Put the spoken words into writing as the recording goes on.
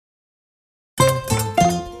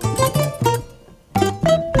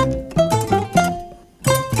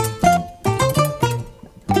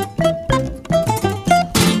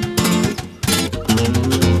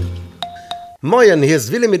Moin, hier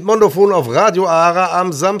ist Willi mit MONDOPHON auf Radio Ara.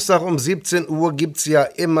 Am Samstag um 17 Uhr gibt es ja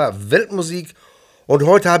immer Weltmusik. Und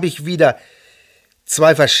heute habe ich wieder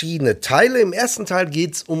zwei verschiedene Teile. Im ersten Teil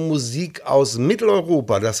geht es um Musik aus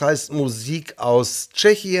Mitteleuropa. Das heißt Musik aus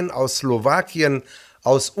Tschechien, aus Slowakien,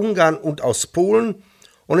 aus Ungarn und aus Polen.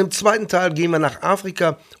 Und im zweiten Teil gehen wir nach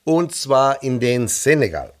Afrika und zwar in den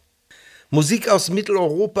Senegal. Musik aus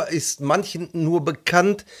Mitteleuropa ist manchen nur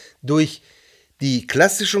bekannt durch die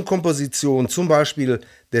klassischen Kompositionen, zum Beispiel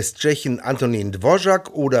des Tschechen Antonín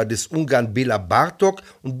Dvořák oder des Ungarn Béla Bartók.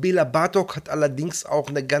 Und Béla Bartók hat allerdings auch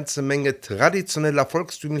eine ganze Menge traditioneller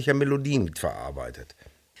volkstümlicher Melodien mitverarbeitet.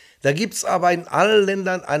 Da gibt es aber in allen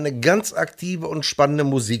Ländern eine ganz aktive und spannende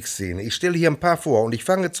Musikszene. Ich stelle hier ein paar vor und ich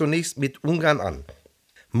fange zunächst mit Ungarn an.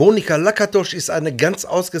 Monika Lakatos ist eine ganz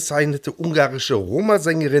ausgezeichnete ungarische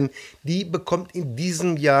Roma-Sängerin, die bekommt in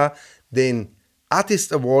diesem Jahr den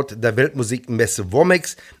Artist Award der Weltmusikmesse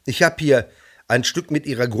Womex. Ich habe hier ein Stück mit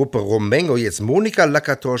ihrer Gruppe Romengo, jetzt Monika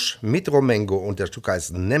Lakatos mit Romengo und der Stück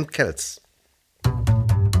heißt Nem Kels.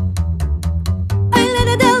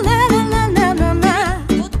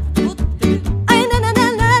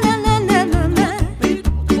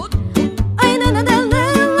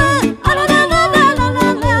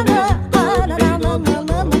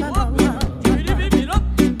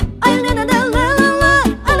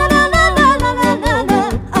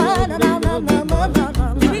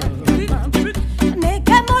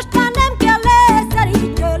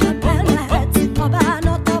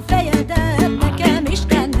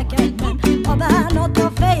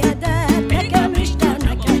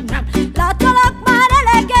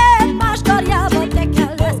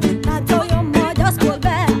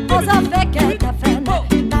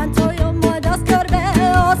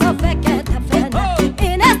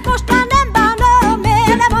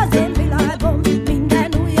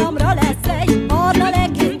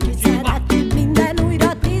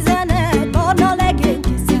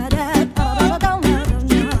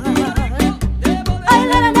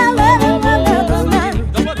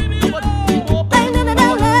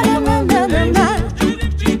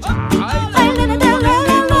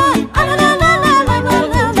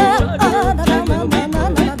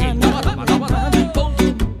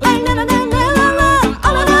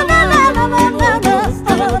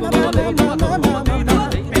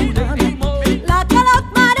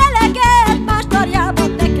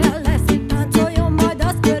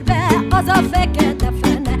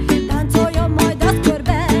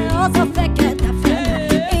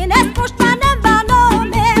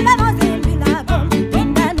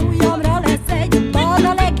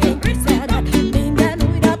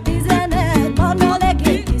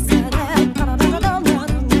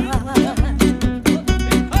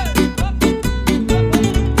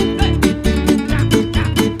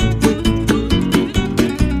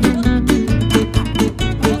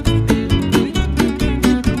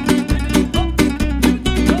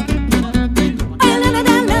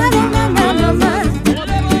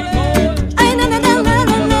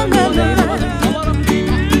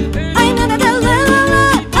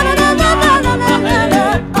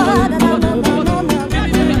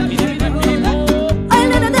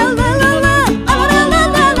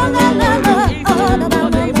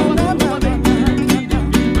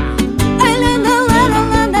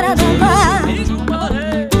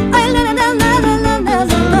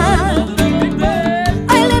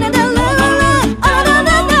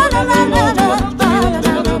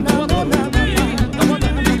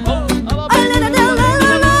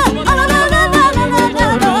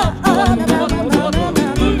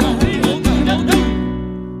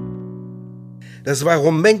 Das war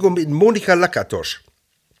Romengo mit Monika Lakatos.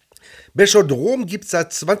 Beschodrom gibt es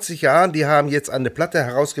seit 20 Jahren. Die haben jetzt eine Platte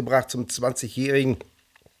herausgebracht zum 20-Jährigen.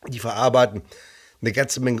 Die verarbeiten eine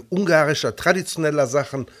ganze Menge ungarischer, traditioneller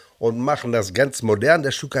Sachen und machen das ganz modern.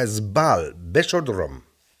 Der Stück heißt Bal, Beschodrom.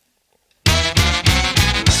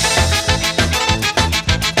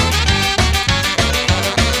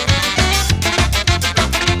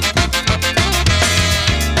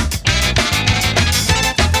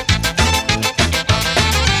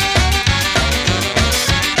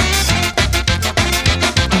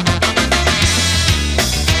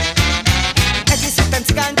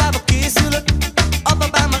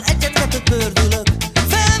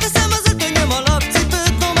 Felveszem az ökönyöm, a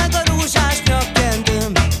lakcipőt, no meg a rózsás nyakkendőm.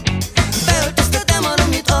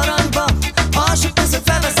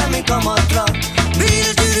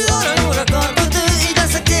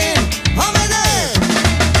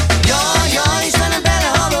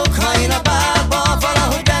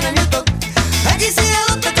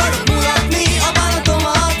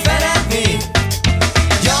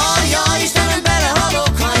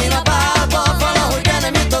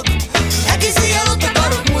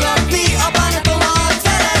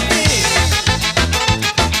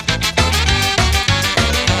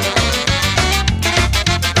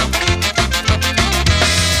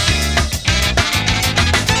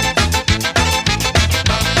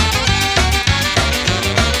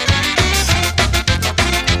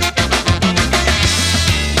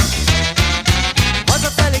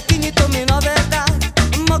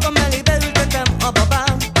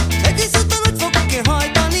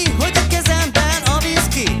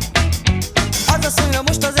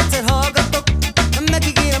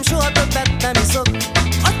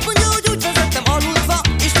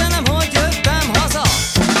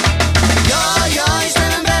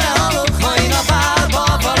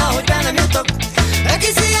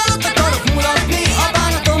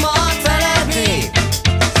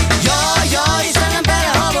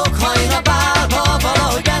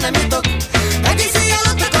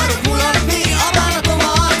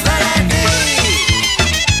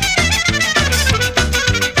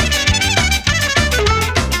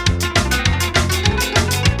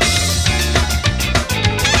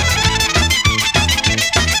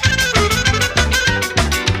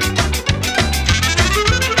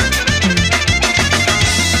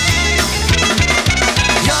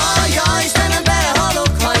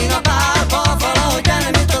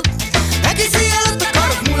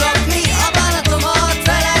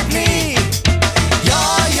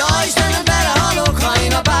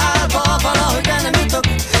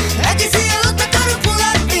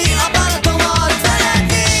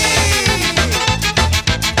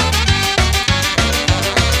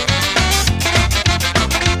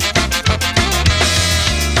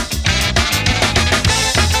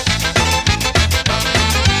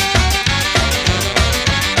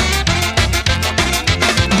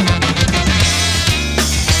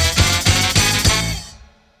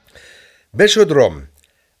 Beschodrom.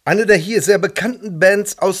 Eine der hier sehr bekannten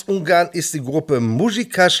Bands aus Ungarn ist die Gruppe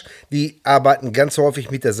Muzsikas, die arbeiten ganz häufig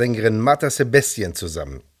mit der Sängerin Marta Sebastian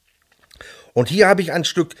zusammen. Und hier habe ich ein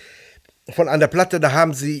Stück von einer Platte, da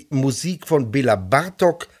haben sie Musik von Béla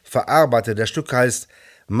Bartók verarbeitet. Das Stück heißt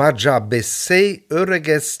Magyar Beszéd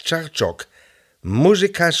Öreges Csarcsok,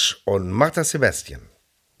 Muzsikas und Marta Sebastian.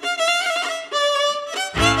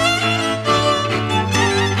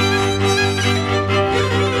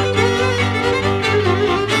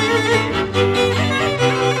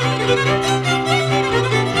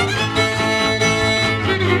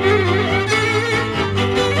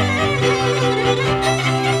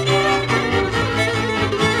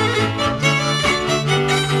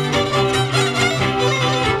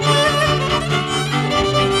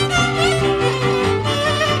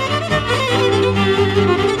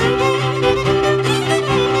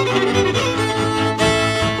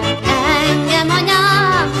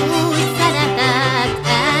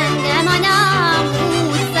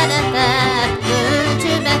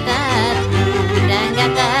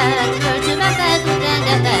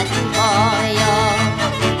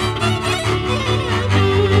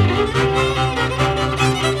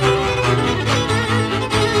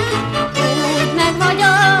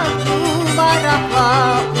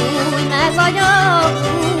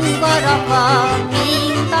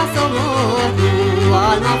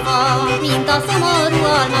 Mint a szomorú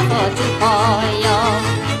almafa csupalja,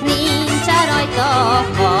 nincs rajta,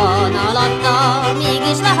 van alatta,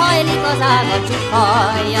 mégis lehajlik az ága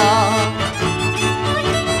csupalja.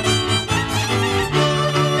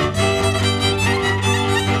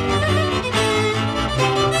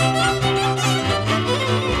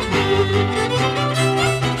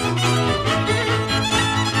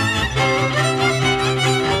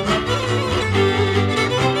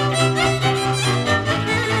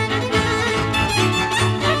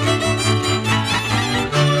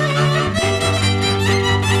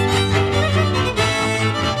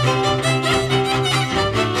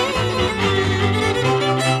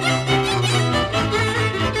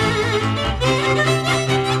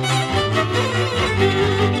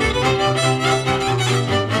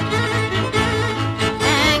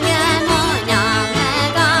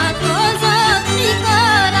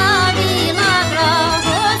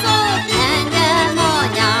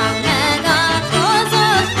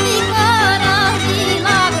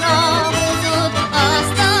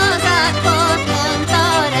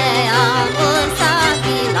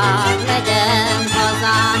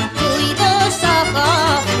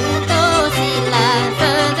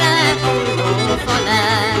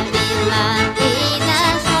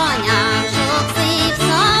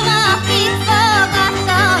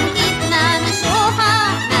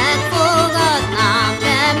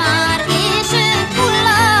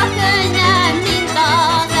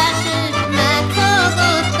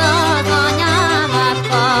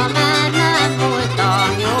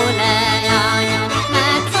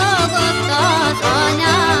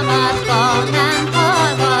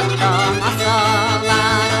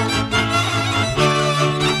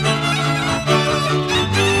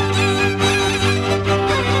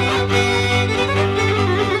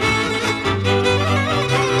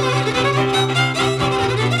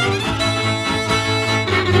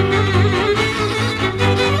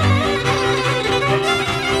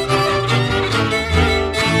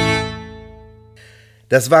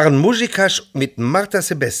 Das waren Muzsikas mit Marta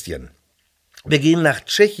Sebastian. Wir gehen nach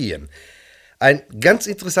Tschechien. Ein ganz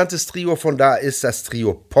interessantes Trio von da ist das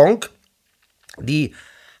Trio Ponk. Die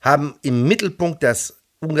haben im Mittelpunkt das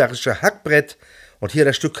ungarische Hackbrett und hier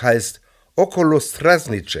das Stück heißt Okolo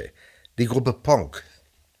Strasnice, die Gruppe Ponk.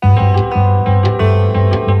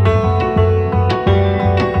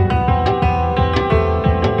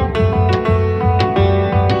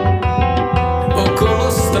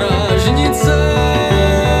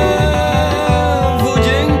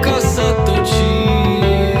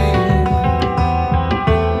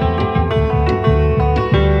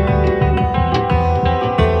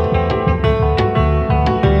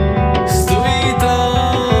 Stojí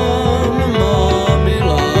tam má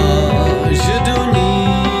milá, že do ní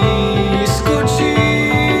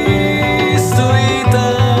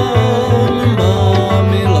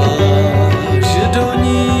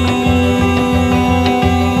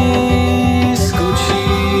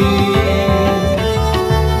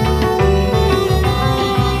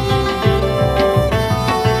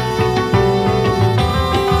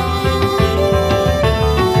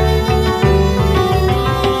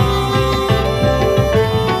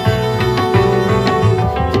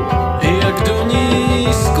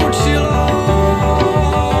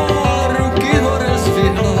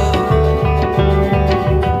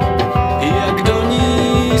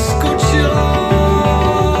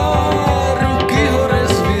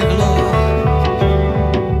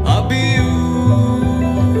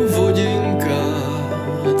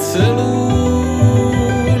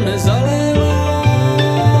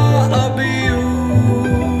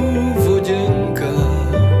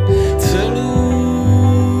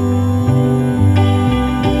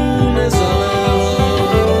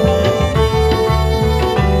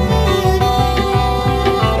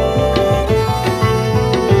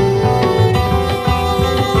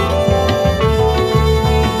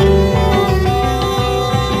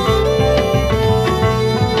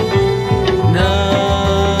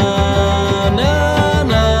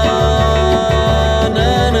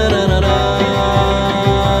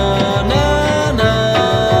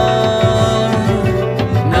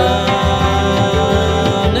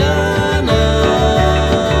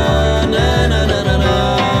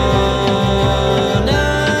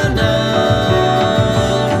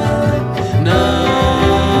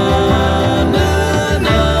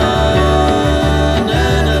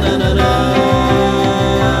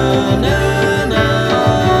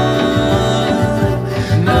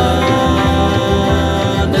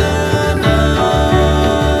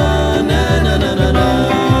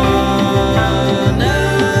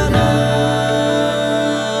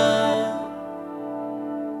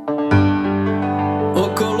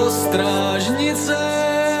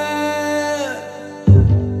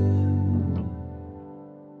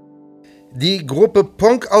Die Gruppe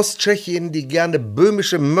Punk aus Tschechien, die gerne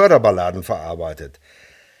böhmische Mörderballaden verarbeitet.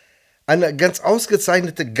 Eine ganz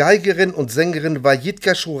ausgezeichnete Geigerin und Sängerin war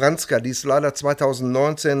Jitka Schuranska, die ist leider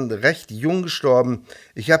 2019 recht jung gestorben.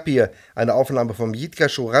 Ich habe hier eine Aufnahme vom Jitka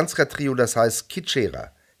Schuranska Trio, das heißt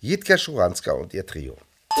Kitschera. Jitka Schuranska und ihr Trio.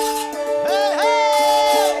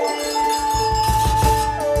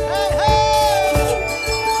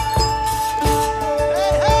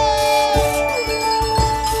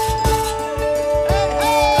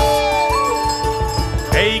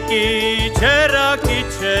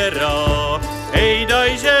 Hej,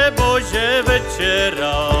 dajże Boże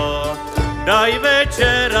večera, daj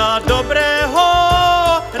večera dobrého,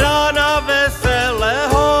 rána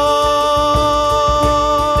veselého.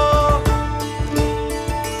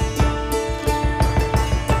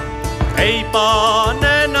 Hej,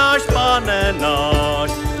 pane náš,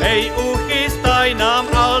 hej, uchystaj nám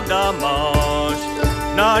aldamáš,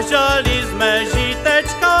 nažali sme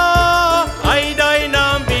žitečka, aj daj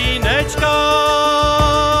nám vínečka.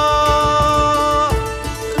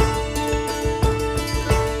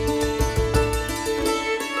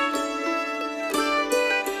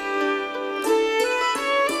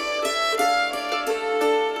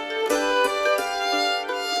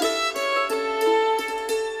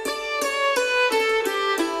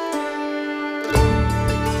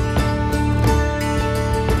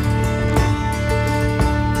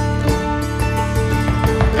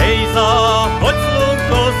 Zachoď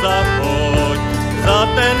za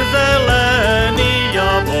ten zelený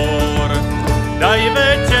javor, daj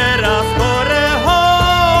večera skorého,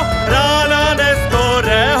 rána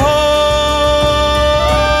neskorého.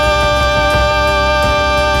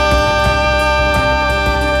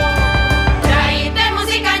 Dajte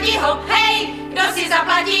muzikanti hop, hej, kdo si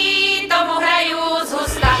zaplatí, tomu hrajú z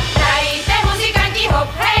husta. Dajte muzikanti hop,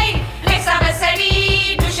 hej, nech sa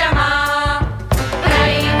veselí duša má.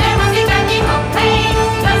 Dajte muzikanti hop, hej,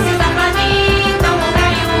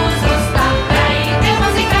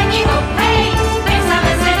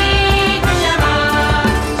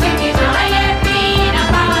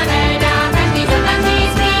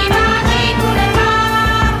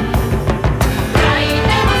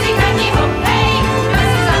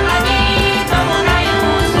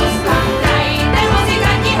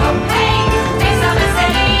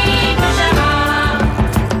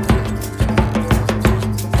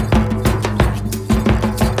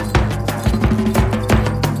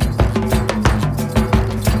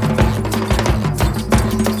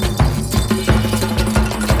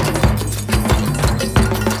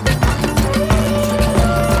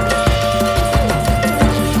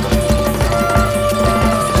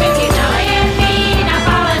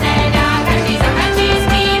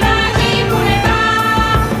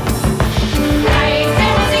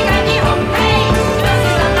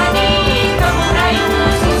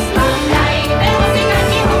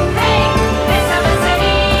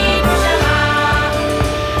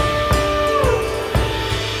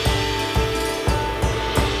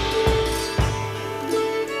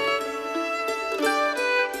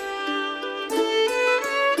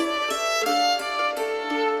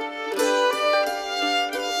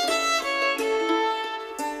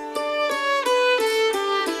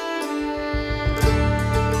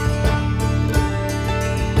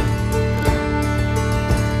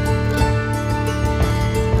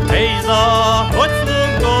 zachoď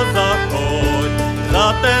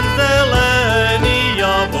za ten zelený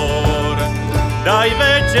javor, daj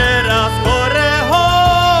večera skorého,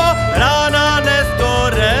 rána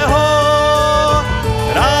neskorého,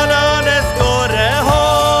 rána neskorého,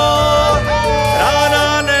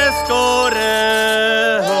 rána neskorého.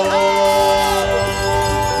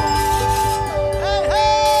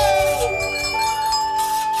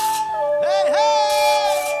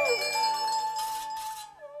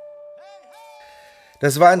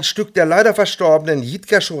 Das war ein Stück der leider verstorbenen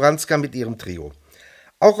Jitka Schuranska mit ihrem Trio.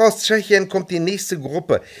 Auch aus Tschechien kommt die nächste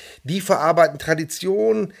Gruppe. Die verarbeiten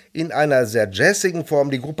Traditionen in einer sehr jazzigen Form.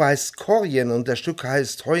 Die Gruppe heißt Korjen und das Stück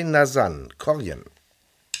heißt Hoj na zan. Korjen.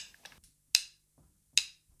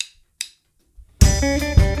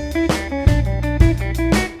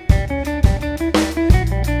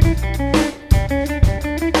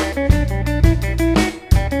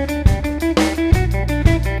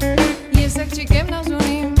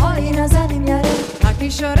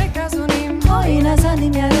 Şore kazunim, hoy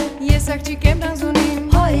nazanim yare. Yesak çikem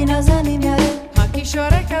nazunim, hoy nazanim yare. Haki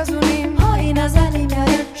şore kazunim, hoy nazanim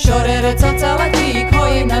yare. Şore recocala çik,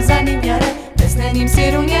 hoy nazanim yare. Besnenim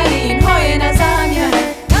sirun yarin, hoy nazam yare.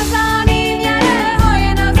 Nazanim yare,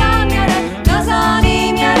 hoy nazam yare.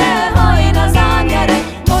 Nazanim yare, hoy nazam yare.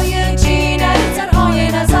 Moje çiğner,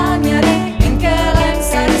 hoy nazam yare.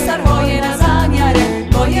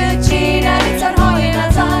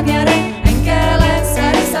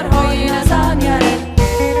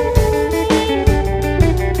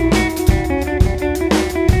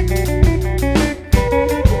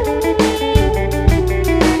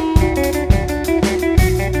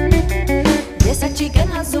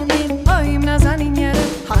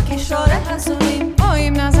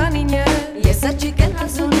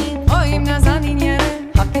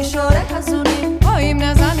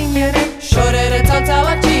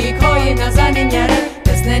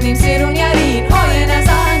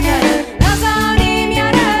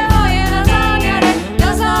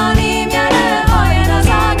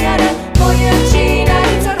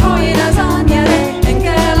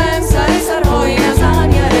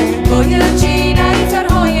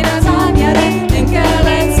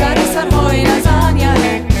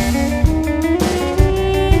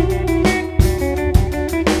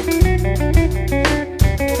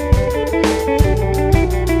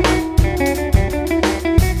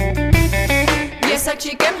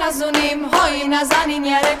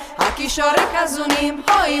 شاره کزونیم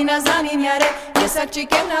های نزنیم یاره یه سکچی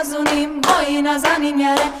که نزونیم های نزنیم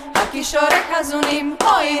یاره هکی شاره کزونیم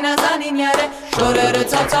های نزنیم یاره شاره رو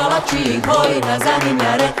تا تالاچی های نزنیم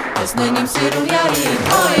یاره اسننیم سیرو یاری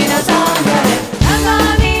های نزنیم یاره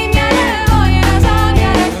نزنیم یاره های نزنیم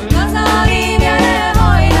یاره نزنیم یاره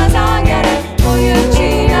های نزنیم یاره های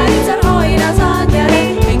چی نری سر های نزنیم یاره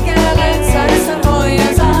انگلت سر های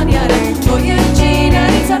نزنیم یاره های چی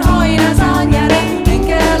نری سر های نزنیم یاره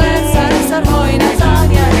انگلت سر های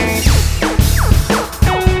نزنیم یاره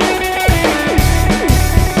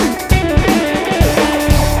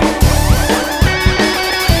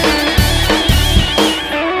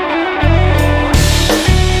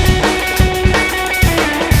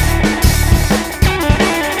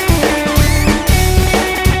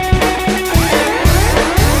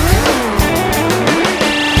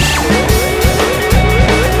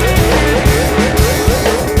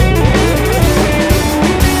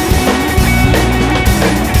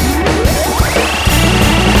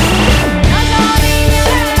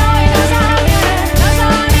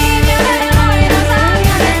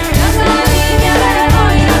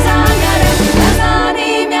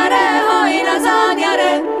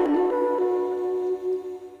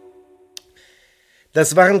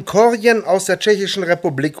Das waren Chorien aus der Tschechischen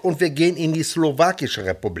Republik und wir gehen in die Slowakische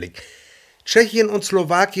Republik. Tschechien und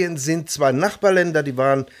Slowakien sind zwei Nachbarländer, die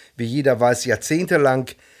waren, wie jeder weiß, jahrzehntelang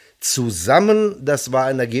zusammen. Das war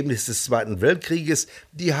ein Ergebnis des Zweiten Weltkrieges.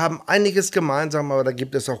 Die haben einiges gemeinsam, aber da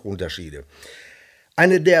gibt es auch Unterschiede.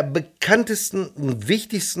 Eine der bekanntesten und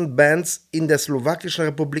wichtigsten Bands in der Slowakischen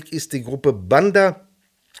Republik ist die Gruppe Banda.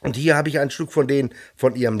 Und hier habe ich ein Stück von denen,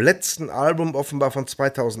 von ihrem letzten Album, offenbar von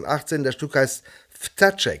 2018. Das Stück heißt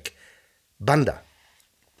Vtacek, Banda.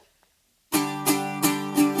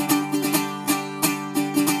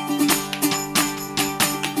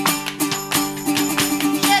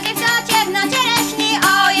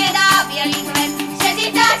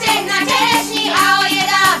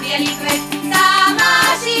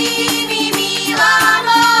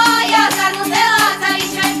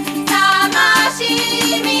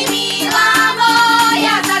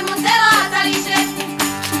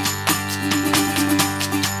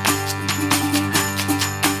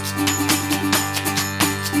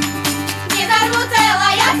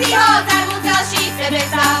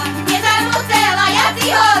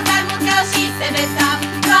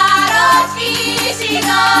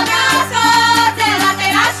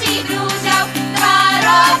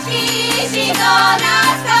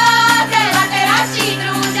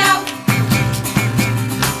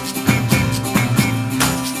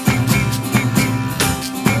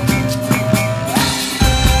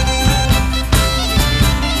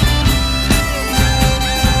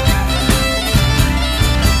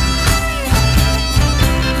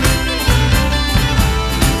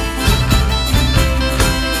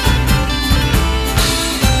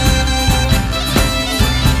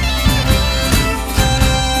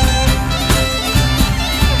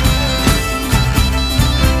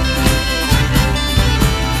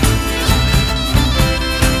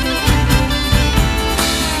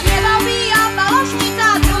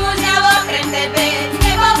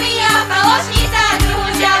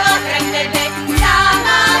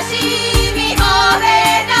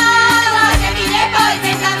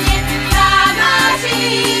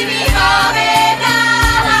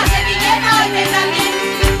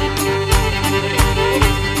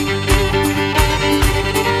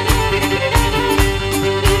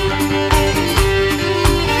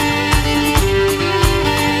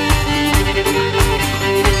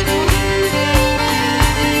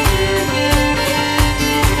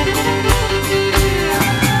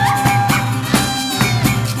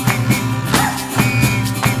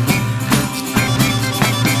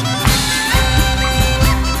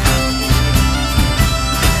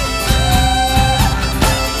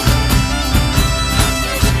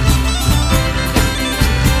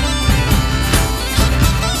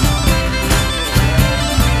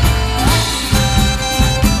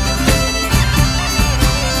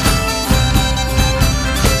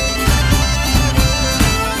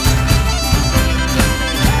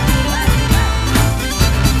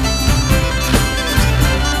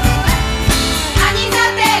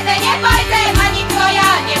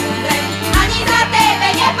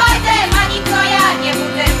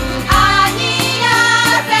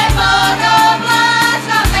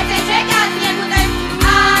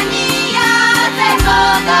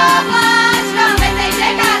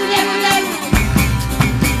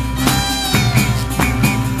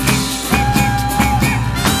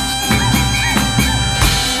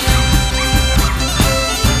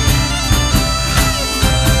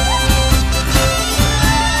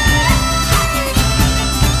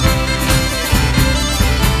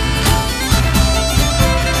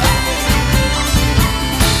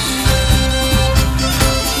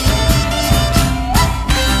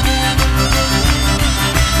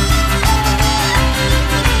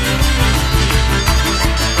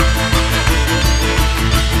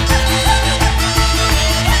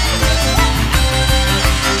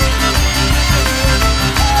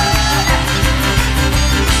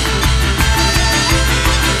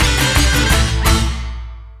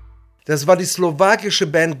 Das war die slowakische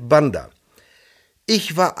Band Banda.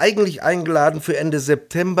 Ich war eigentlich eingeladen für Ende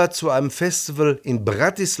September zu einem Festival in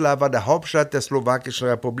Bratislava, der Hauptstadt der Slowakischen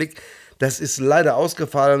Republik. Das ist leider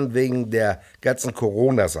ausgefallen wegen der ganzen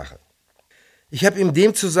Corona-Sache. Ich habe in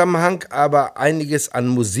dem Zusammenhang aber einiges an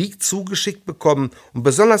Musik zugeschickt bekommen und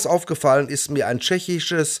besonders aufgefallen ist mir ein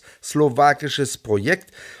tschechisches, slowakisches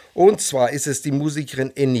Projekt. Und zwar ist es die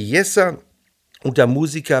Musikerin Eniesa und der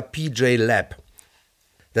Musiker PJ Lab.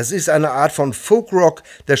 Das ist eine Art von Folkrock.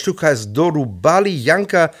 Das Stück heißt Doru Bali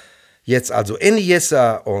Janka. Jetzt also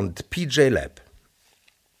Eniesa und PJ Lab.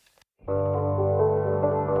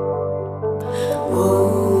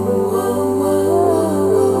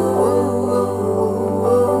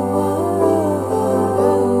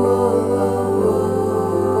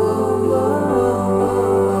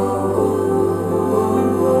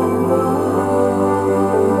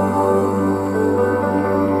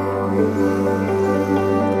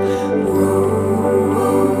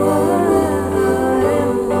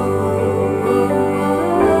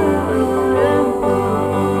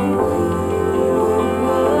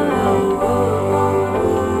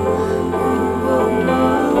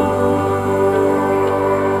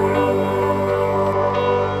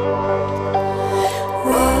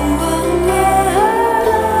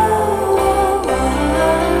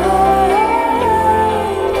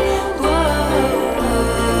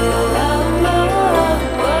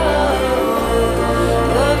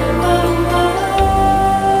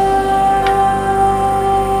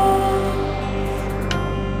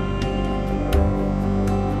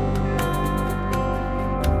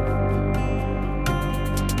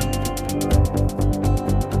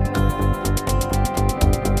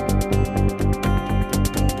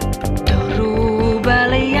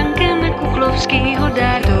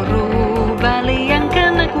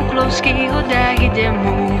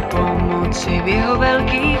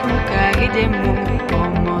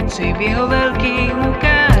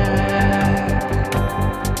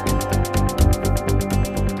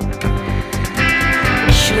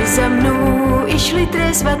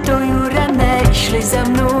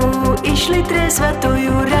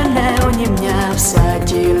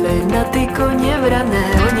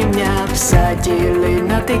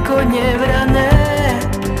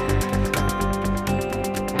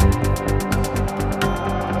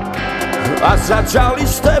 A začali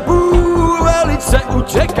ste velice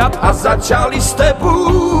utekat, a začali ste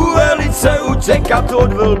velice utekat od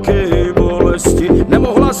veľkej bolesti.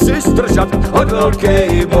 Nemohla si zdržať od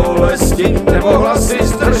veľkej bolesti, nemohla si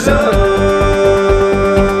zdržať.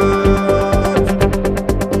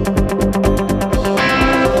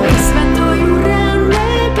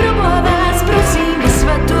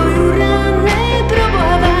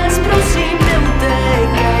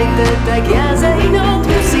 Tak ja zajnout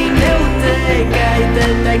musím, neutekajte,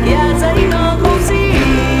 tak ja zajnout musím.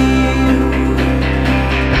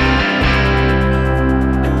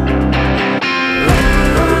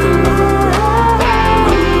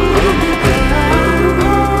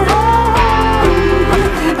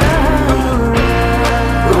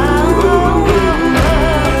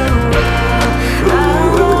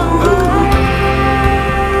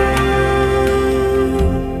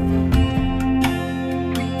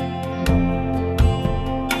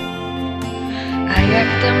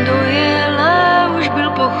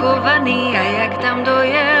 A jak tam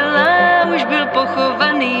dojela, už byl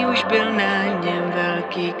pochovaný, už byl na něm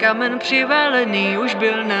velký kamen přivalený, už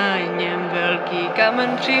byl na něm velký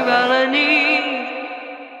kamen přivalený.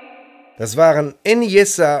 Das waren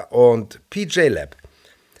Eniesa und PJ Lab.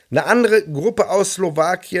 Eine andere Gruppe aus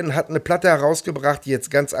Slowakien hat eine Platte herausgebracht, die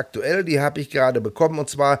jetzt ganz aktuell, die habe ich gerade bekommen, und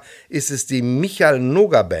zwar ist es die Michal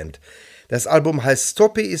Noga Band. Das Album heißt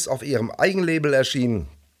Stoppy, ist auf ihrem Eigenlabel erschienen.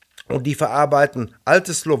 Und die verarbeiten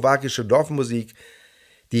alte slowakische Dorfmusik,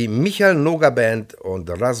 die Michal Noga Band und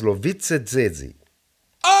Razlovice Zezi.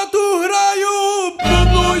 A tu hrajú,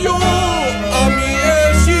 budujú, a my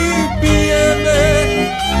eši pijeme.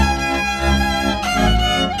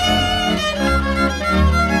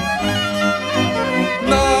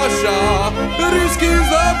 Naša rysky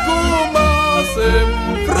zadku má sem,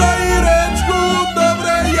 frajrečku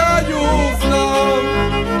dobre ja ju znam.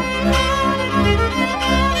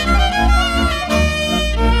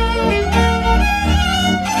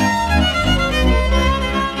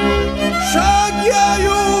 Však ja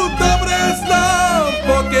ju dobre znam,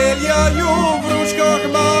 pokiaľ ja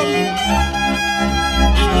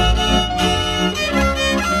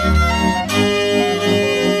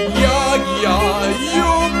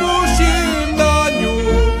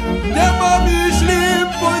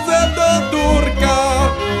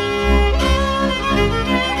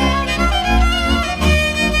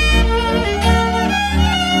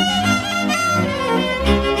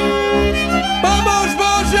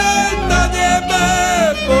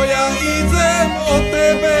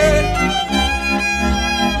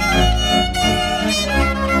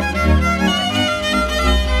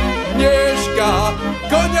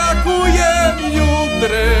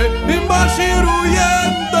mądry, maszeruje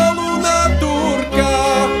dolu na Turka.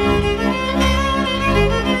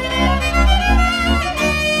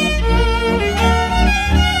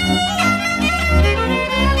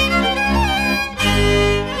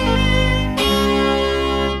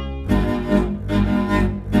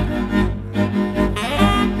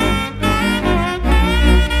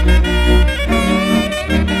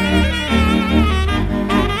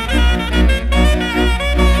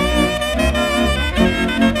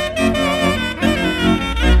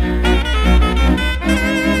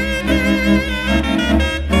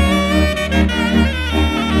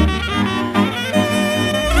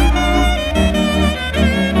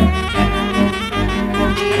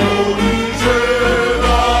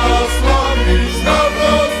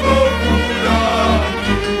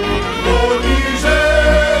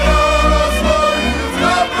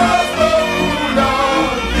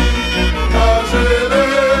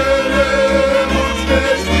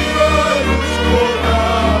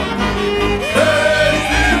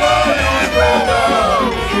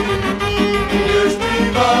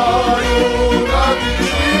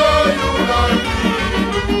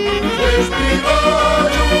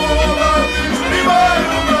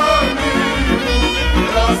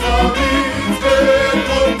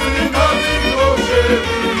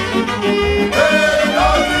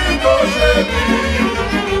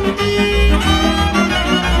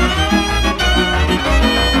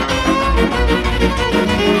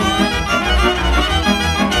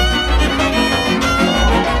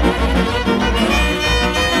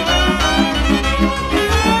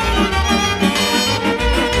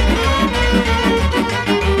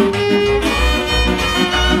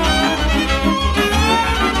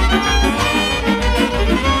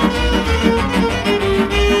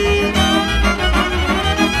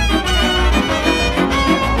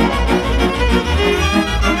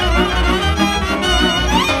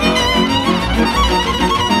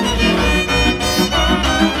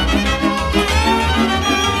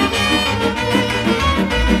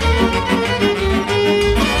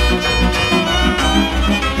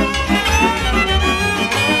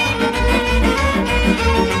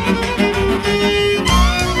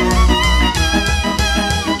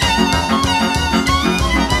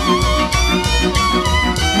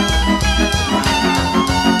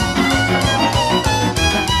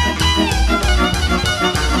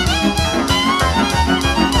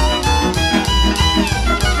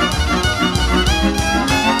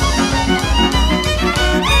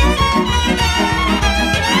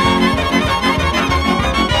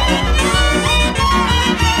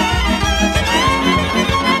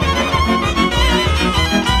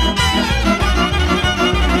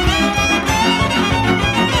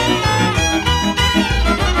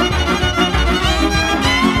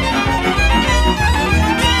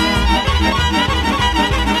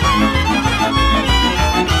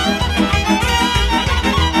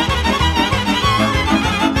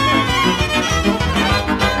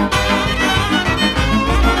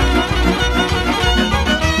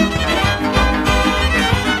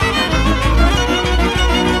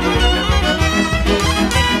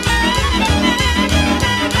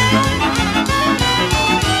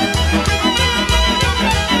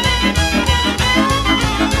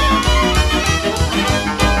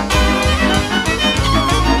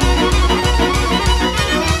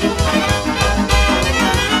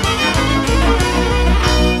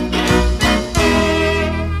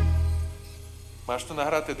 Máš to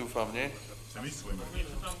nahraté, dúfam, nie?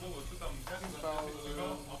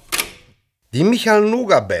 Die Michael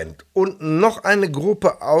Noga Band und noch eine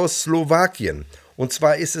Gruppe aus Slowakien. Und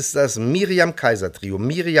zwar ist es das Miriam Kaiser Trio.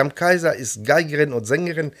 Miriam Kaiser ist Geigerin und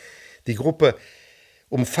Sängerin. Die Gruppe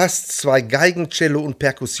umfasst 2 Geigen, Cello und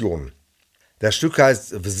Perkussion. Das Stück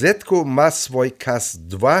heißt Vzetko ma svoj kas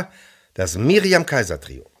 2, das Miriam Kaiser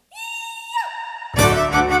Trio.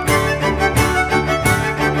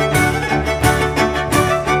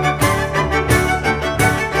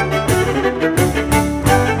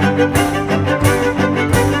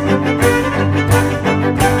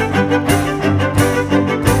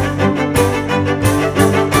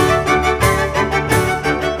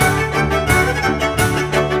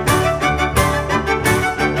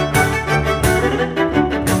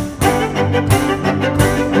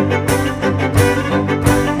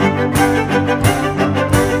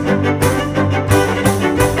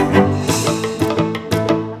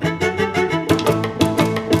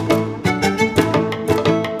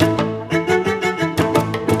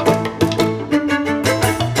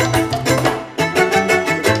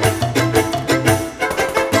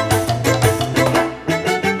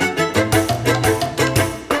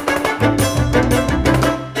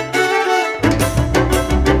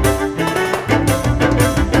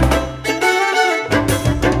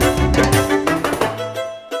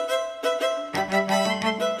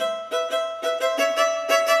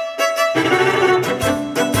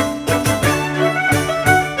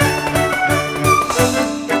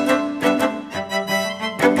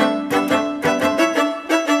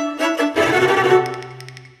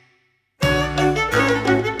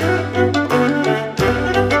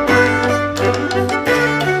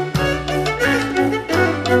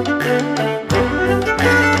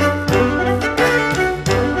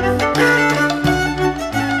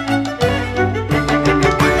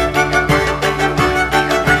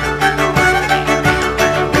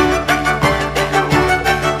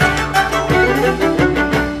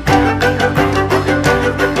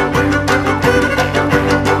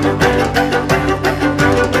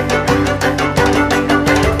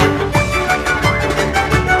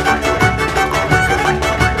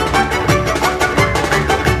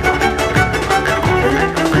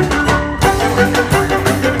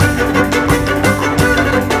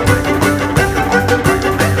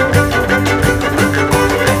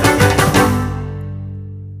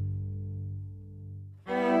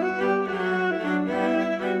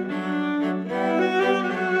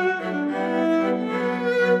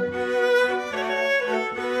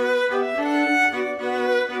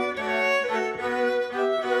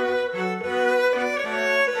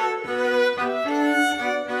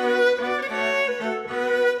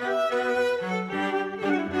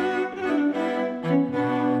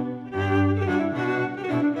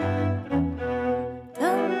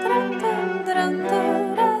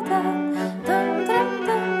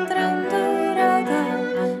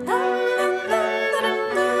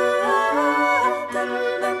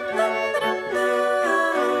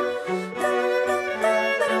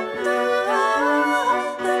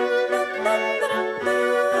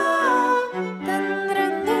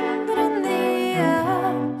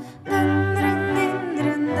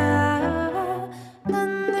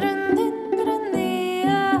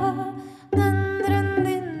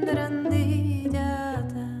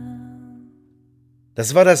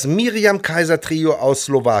 Das war das Miriam-Kaiser-Trio aus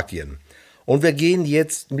Slowakien. Und wir gehen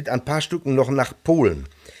jetzt mit ein paar Stücken noch nach Polen.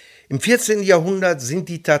 Im 14. Jahrhundert sind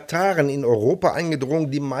die Tataren in Europa eingedrungen,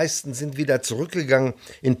 die meisten sind wieder zurückgegangen.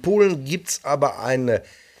 In Polen gibt es aber eine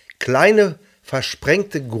kleine,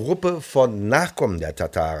 versprengte Gruppe von Nachkommen der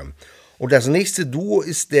Tataren. Und das nächste Duo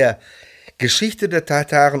ist der Geschichte der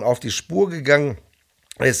Tataren auf die Spur gegangen.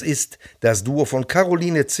 Es ist das Duo von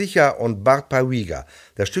Caroline Zicha und Bart Pawiga.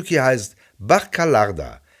 Das Stück hier heißt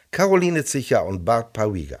Bachkalarda, Caroline Zicha und Bart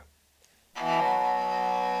Pawiga.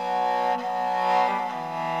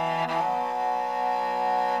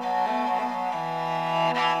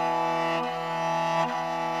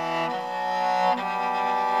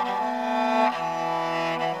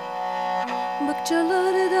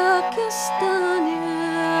 Bakçalarda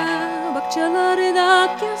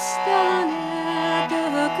kestane,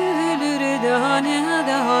 daha gülür dane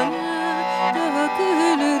dane, daha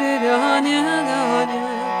gülür dane dane.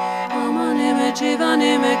 Aman eme civan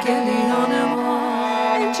eme kelihanema,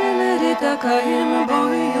 inceleri takayım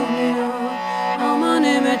boyuna. Aman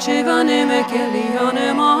eme civan eme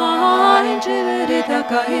kelihanema, inceleri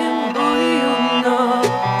takayım boyuna.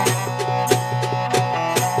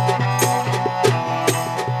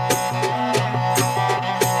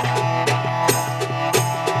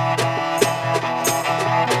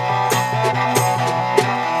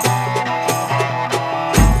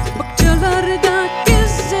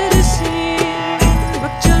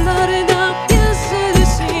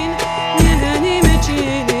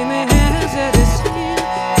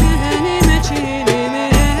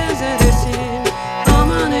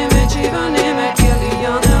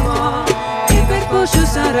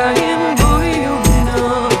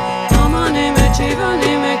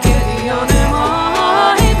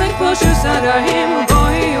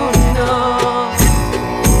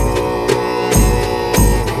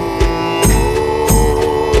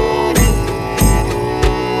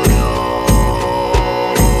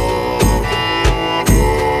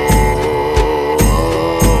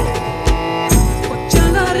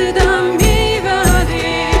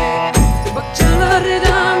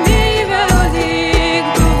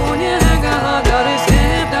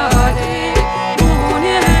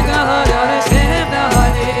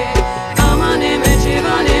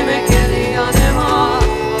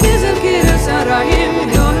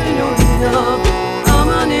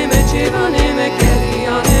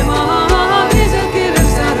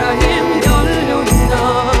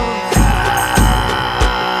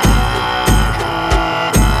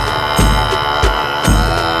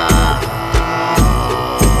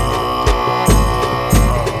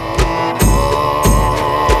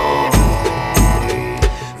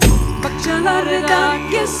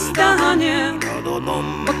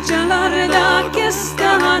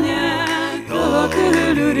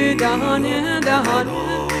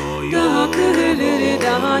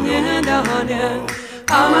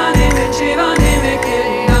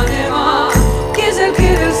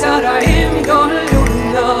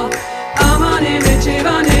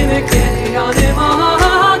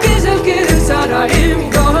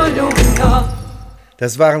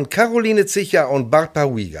 Das waren Caroline Zicha und Bart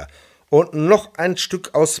Pawiga. Und noch ein Stück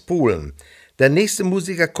aus Polen. Der nächste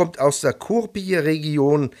Musiker kommt aus der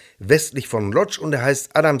Kurpie-Region westlich von Łódź und er heißt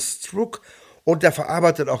Adam Struk und der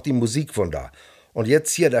verarbeitet auch die Musik von da. Und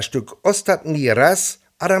jetzt hier das Stück Ostatni raz,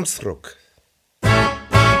 Adam Struk. O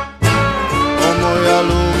moja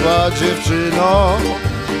luba dziewczyno,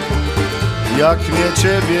 jak mnie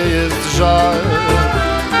ciebie jest żal.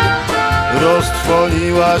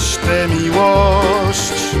 Roztrwoniłaś tę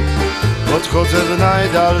miłość, odchodzę w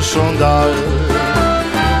najdalszą dal.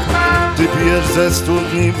 Ty pijesz ze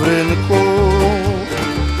studni w rynku,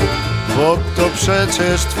 bo to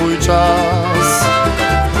przecież twój czas.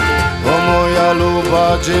 O moja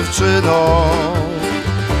luba dziewczyno,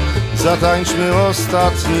 zatańczmy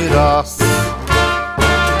ostatni raz.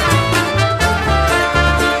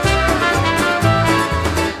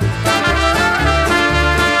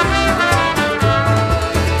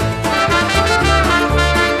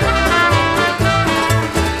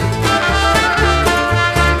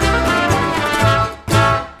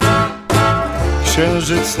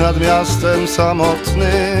 Księżyc nad miastem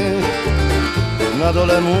samotny, na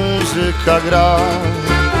dole muzyka gra,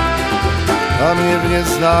 a mnie w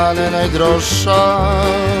nieznane najdroższa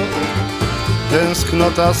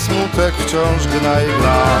tęsknota, smutek wciąż gna i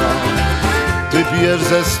gra. Ty pijesz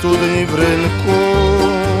ze studni w rynku,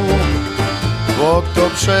 bo to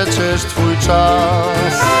przecież twój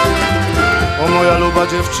czas. O moja luba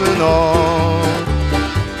dziewczyno,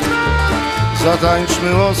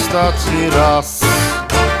 zatańczmy ostatni raz.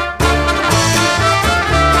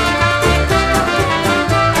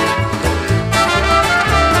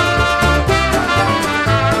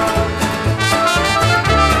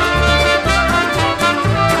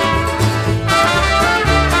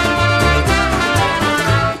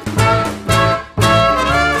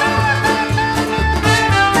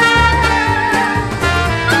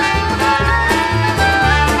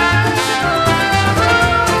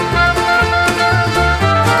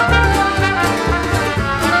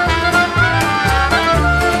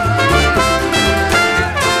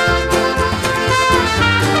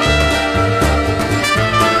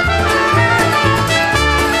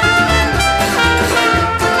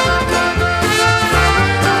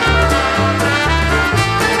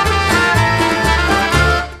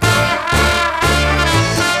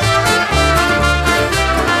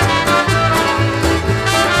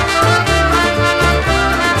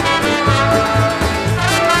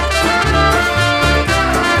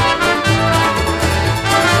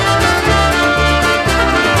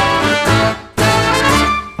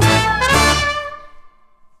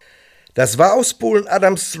 Das war aus Polen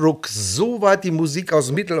Adams Rook. Soweit die Musik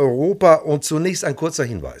aus Mitteleuropa und zunächst ein kurzer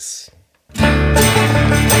Hinweis.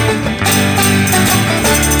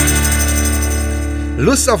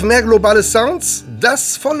 Lust auf mehr globale Sounds?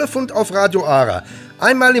 Das volle Fund auf Radio Ara.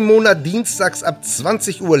 Einmal im Monat dienstags ab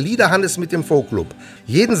 20 Uhr Liederhannes mit dem Folkclub.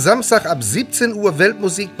 Jeden Samstag ab 17 Uhr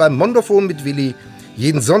Weltmusik beim MONDOPHON mit Willi.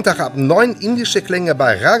 Jeden Sonntag ab 9 indische Klänge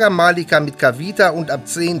bei Raga Malika mit Kavita und ab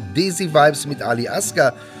 10 Desi Vibes mit Ali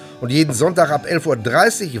Asghar. Und jeden Sonntag ab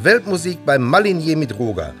 11.30 Uhr Weltmusik bei Malinier mit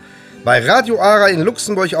Roger. Bei Radio Ara in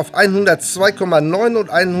Luxemburg auf 102,9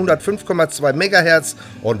 und 105,2 MHz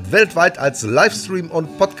und weltweit als Livestream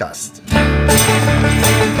und Podcast.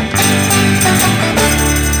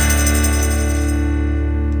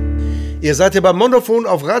 Ihr seid hier beim MONDOPHON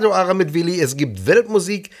auf Radio Ara mit Willi. Es gibt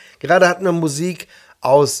Weltmusik. Gerade hatten wir Musik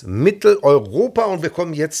aus Mitteleuropa und wir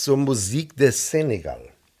kommen jetzt zur Musik des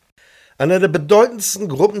Senegal. Einer der bedeutendsten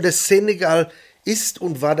Gruppen des Senegal ist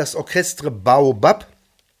und war das Orchestre Baobab.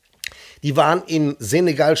 Die waren in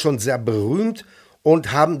Senegal schon sehr berühmt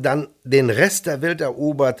und haben dann den Rest der Welt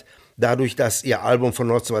erobert, dadurch, dass ihr Album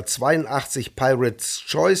von 1982 Pirates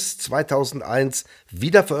Choice 2001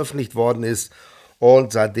 wieder veröffentlicht worden ist.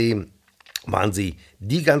 Und seitdem waren sie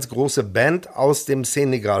die ganz große Band aus dem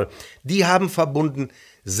Senegal. Die haben verbunden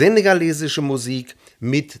senegalesische Musik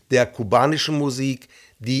mit der kubanischen Musik,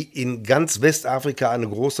 die in ganz Westafrika eine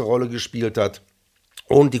große Rolle gespielt hat.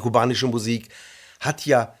 Und die kubanische Musik hat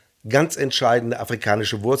ja ganz entscheidende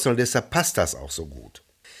afrikanische Wurzeln, deshalb passt das auch so gut.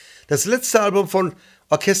 Das letzte Album von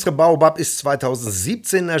Orchestre Baobab ist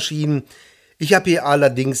 2017 erschienen. Ich habe hier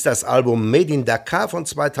allerdings das Album Made in Dakar von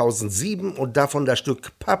 2007 und davon das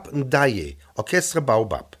Stück Pap Ndaye, Orchestre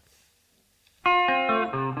Baobab.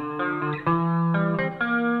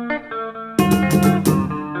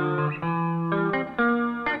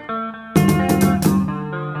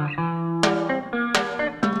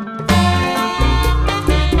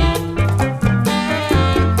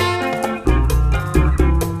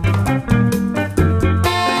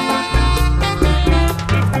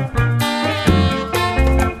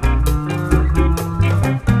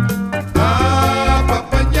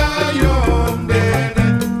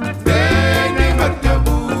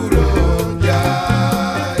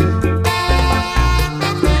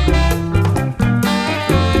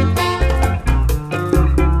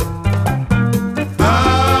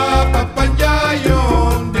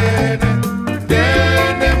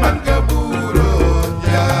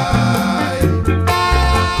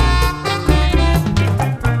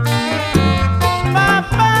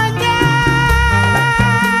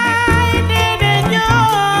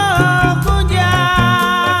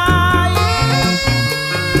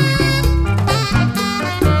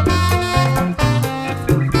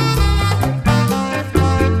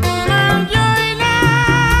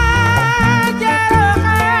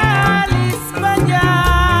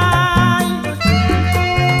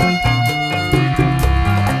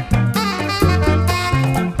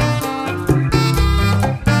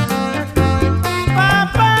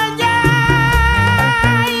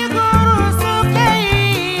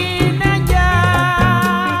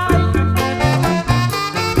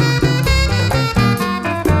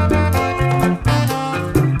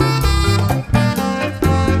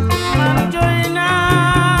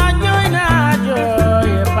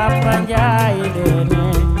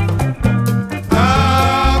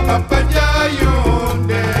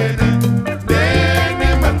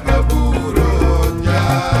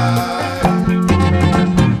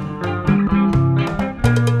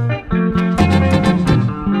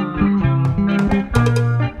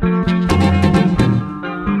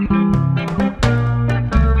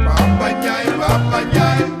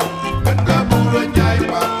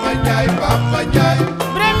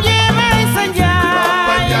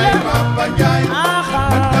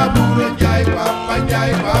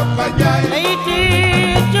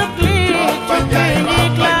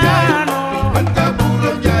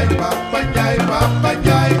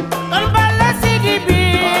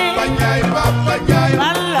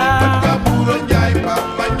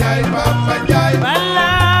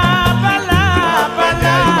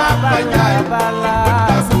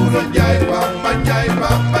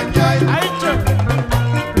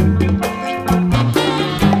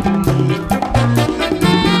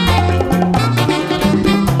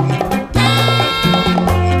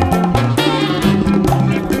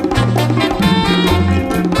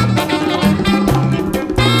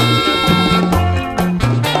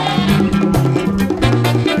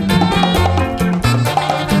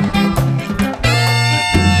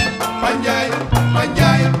 Manjai,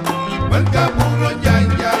 manjai,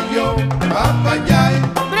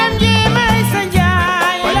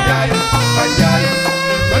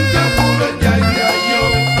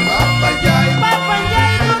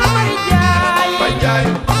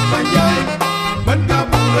 Njaay mën nga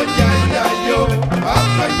buura Njaay Njaay yow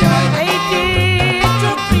Papa Njaay ay di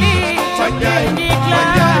tukli Pa Njaay Pa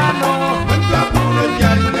Njaay mën nga buura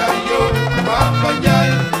Njaay Njaay yow Papa Njaay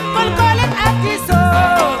kol kolen artiso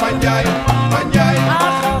Pa Njaay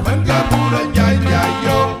mën nga buura Njaay Njaay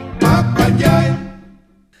yow Papa Njaay.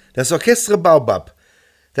 Das Orchestre Baobab.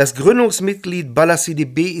 Das Gründungsmitglied Bala Sidi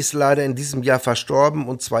B ist leider in diesem Jahr verstorben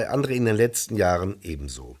und 2 andere in den letzten Jahren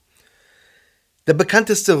ebenso. Der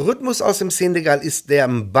bekannteste Rhythmus aus dem Senegal ist der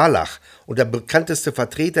Mbalach und der bekannteste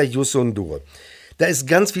Vertreter Youssou N'Dour. Da ist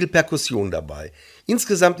ganz viel Perkussion dabei.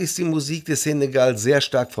 Insgesamt ist die Musik des Senegal sehr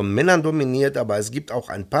stark von Männern dominiert, aber es gibt auch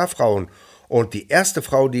ein paar Frauen. Und die erste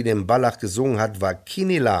Frau, die den Mbalach gesungen hat, war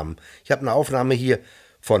Kiné Lam. Ich habe eine Aufnahme hier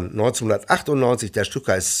von 1998, der Stück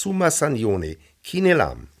heißt Suma Sanyone, Kiné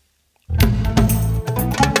Lam.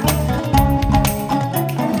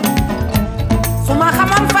 suma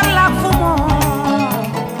xamoon fan laak fu moom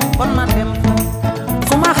kon ma dem fa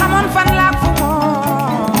suma xamoon fan laak fu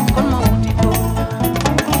moom kon ma wuti ko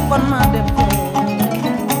kon ma dem fa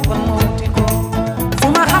kon ma wuti ko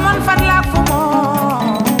suma xamoon fan laak fu moom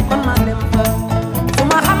kon ma dem fa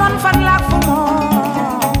suma xamoon fan laak fu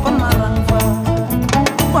moom kon ma rang fa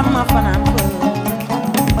kon ma fanaan fa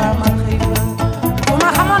baa ma xëy fa suma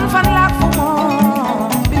xamoon fan laak fu moom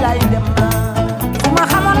bilaay dem na suma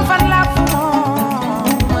xamoon fan laak fu moom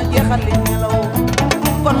ma jeexal li nelaw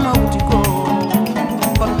kon ma wuti ko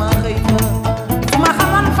kon ma xëy fa suma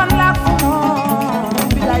xamoon fan laak fu moom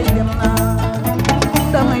bilaay dem na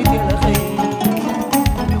damay teel a xëy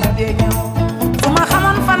ñu dee ñëw suma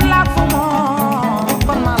xamoon fan laak fu moom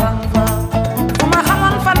kon ma rang fa suma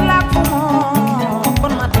xamoon fan laak fu moom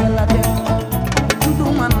kon ma teel a dem du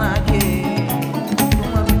ma naajee du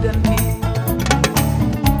ma biddanti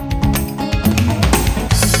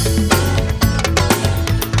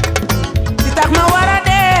li tax ma war a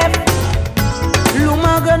def lu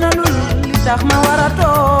ma gën a lul li tax ma war a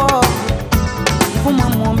toog fu ma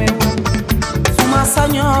moomewul su ma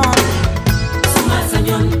sañoon Suma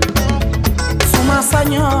sañoon, su ma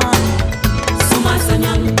sañoon suma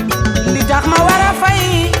sañoon, li tax ma war a fay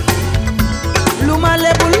lu ma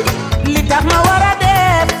lebul li tax ma war a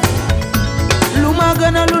def lu ma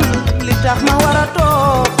gën a lul li tax ma war a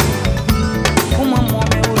toog fu ma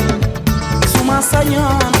moomewul su ma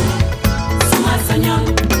sañoon suma sañoon,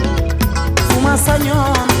 su ma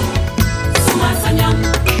sañoon suma sañoon,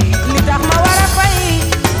 li tax ma war a fay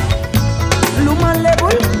lu ma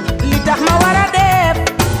lebul li tax ma war a def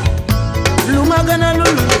lu ma gën a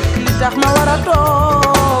lul li tax ma war a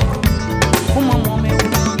toog fu ma moomewul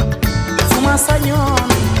su ma sañoon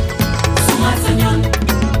suma sañoon,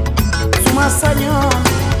 su ma sañoon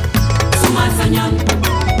suma sañoon.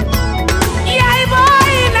 yaay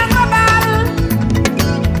booy na nga baal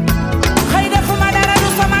xëy defuma dara du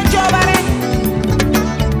sama coobare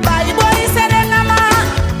baay booy sede na ma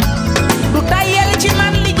du tayyel ci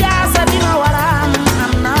man li jaasa bi ma war a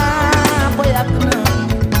am naa ko yàgg na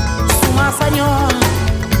su ma sañoon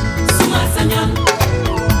Suma sañoon,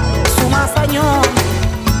 su ma sañoon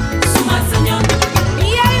suma sañoon,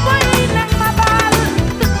 yaay booy na ma baal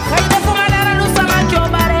xëy defuma dara du sama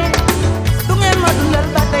coobare du ngeen ma dundal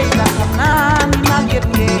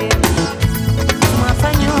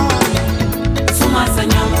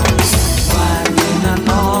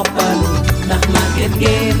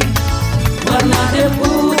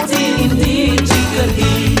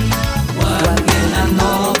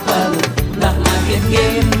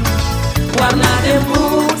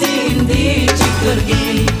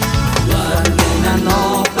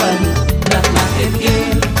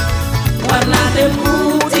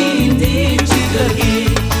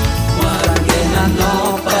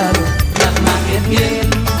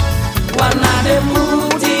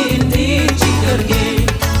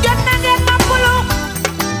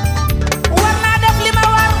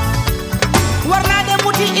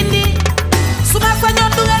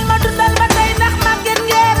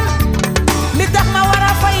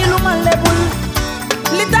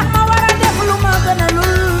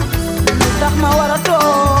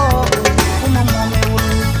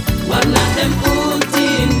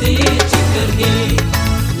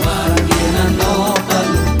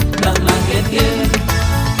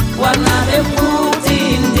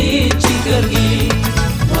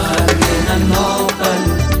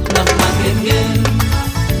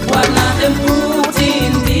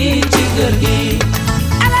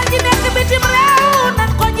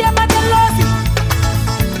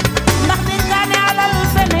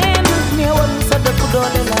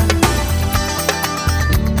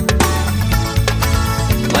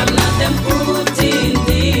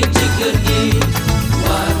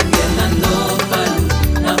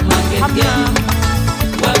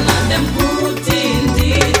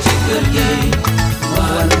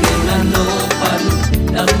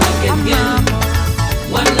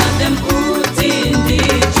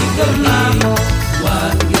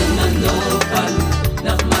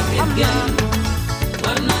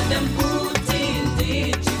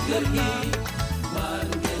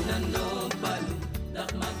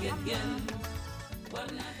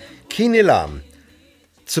Kinelam.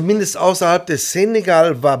 Zumindest außerhalb des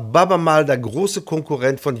Senegal war Baaba Maal der große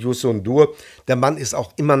Konkurrent von Youssou N'Dour. Der Mann ist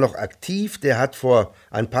auch immer noch aktiv. Der hat vor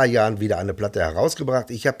ein paar Jahren wieder eine Platte herausgebracht.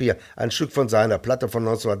 Ich habe hier ein Stück von seiner Platte von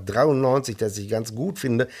 1993, das ich ganz gut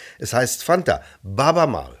finde. Es heißt Fanta. Baaba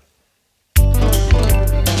Maal.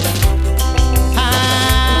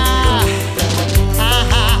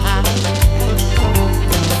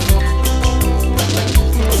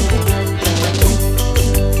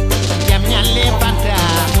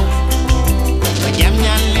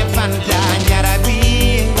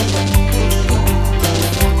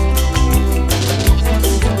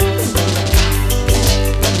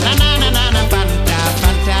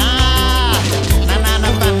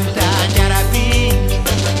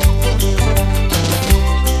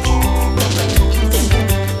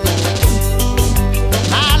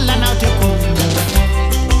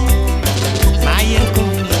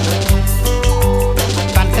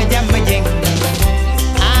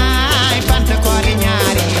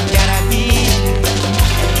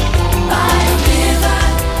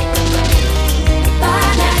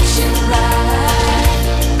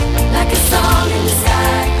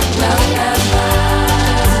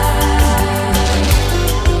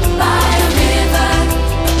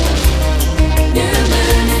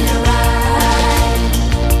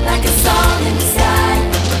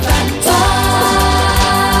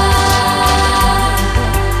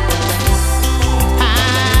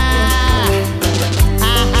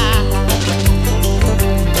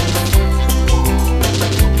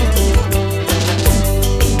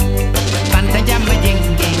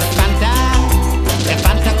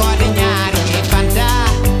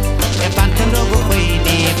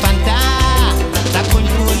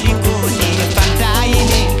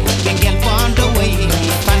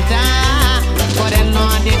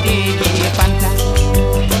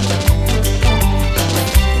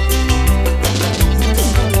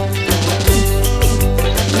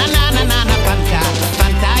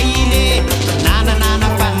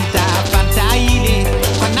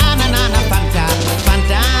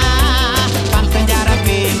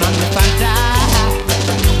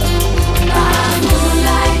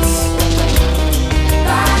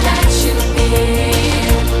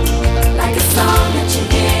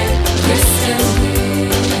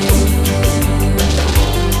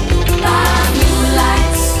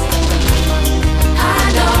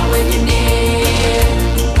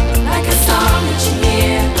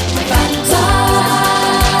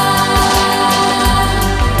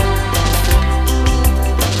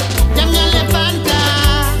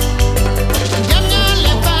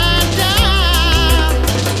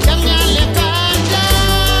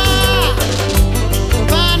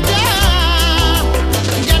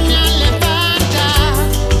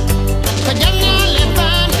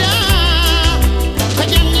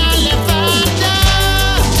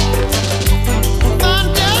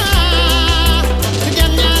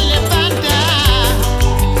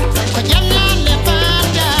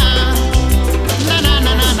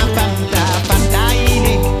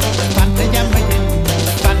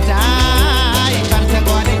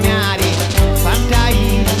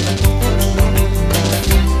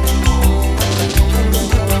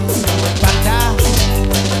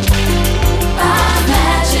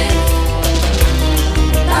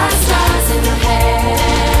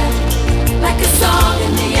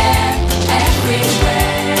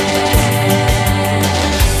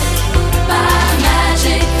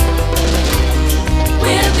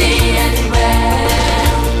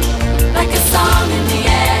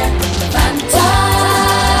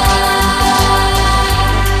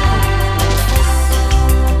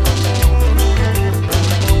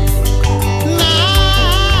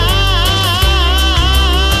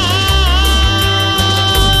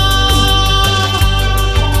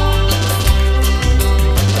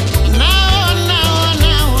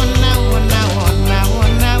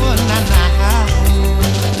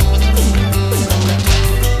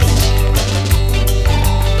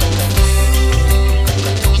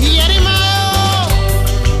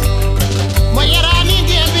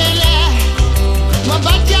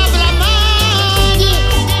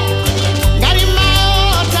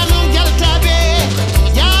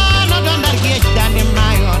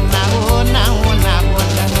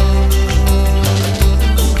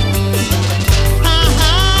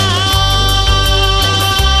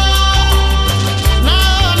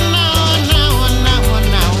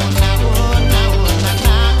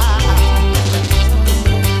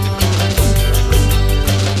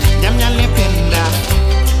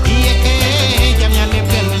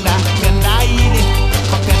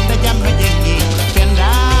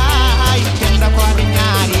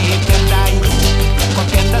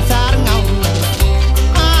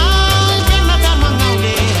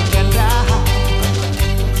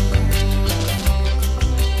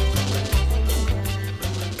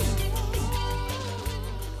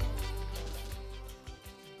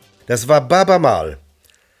 Das war Baba Mal.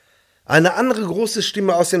 Eine andere große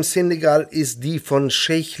Stimme aus dem Senegal ist die von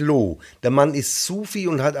Cheikh Lo. Der Mann ist Sufi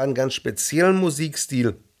und hat einen ganz speziellen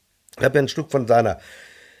Musikstil. Ich habe ja ein Stück von seiner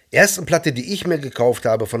ersten Platte, die ich mir gekauft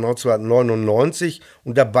habe, von 1999.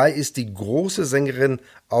 Und dabei ist die große Sängerin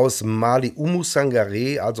aus Mali, Oumou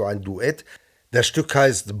Sangaré, also ein Duett. Das Stück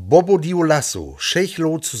heißt Bobo Dioulasso, Cheikh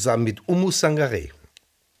Lo zusammen mit Oumou Sangaré.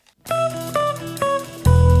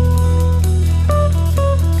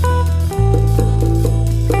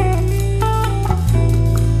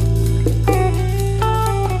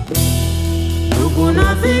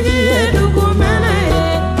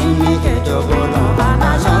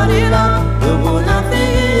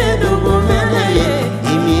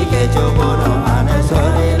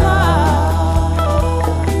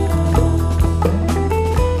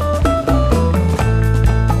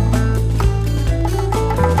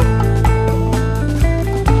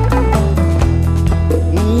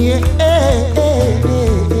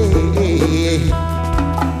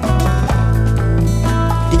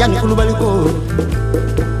 Jangan kulu baliko,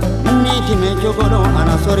 ni time jogodo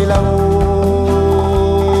ana sori lawo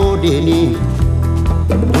deni.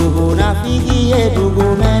 Dugu na figi ye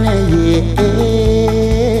dugu mene ye.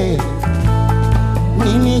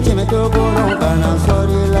 Ni time jogodo ana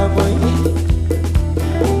sori lawo.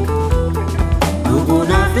 Dugu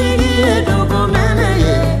na figi ye dugu mene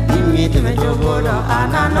ye. Ni time jogodo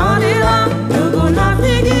ana nori la. Dugu na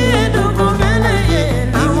figi ye dugu mene ye.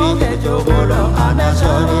 Ni time jogodo ana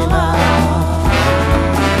sori la.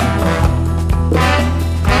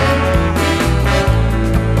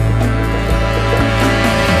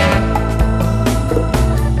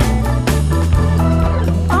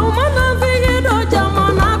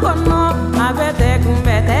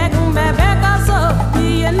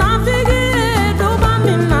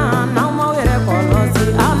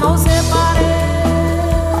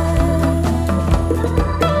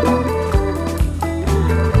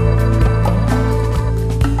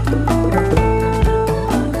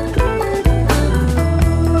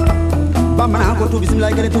 Tu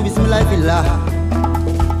bismillah gere tu bismillah fillah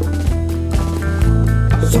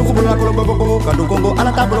Suruku bola kolo bobo kadu kongo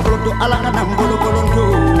ala ta bolo tu ala na bolo tu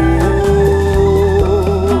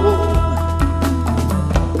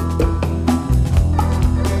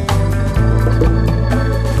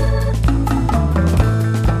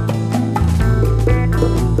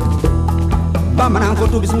Bamana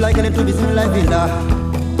ko tu bismillah gere tu bismillah fillah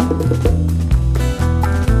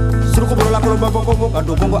Suruku bola kolo bobo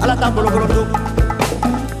kadu kongo ala ta bolo tu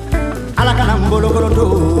ala kana mbolo gorondo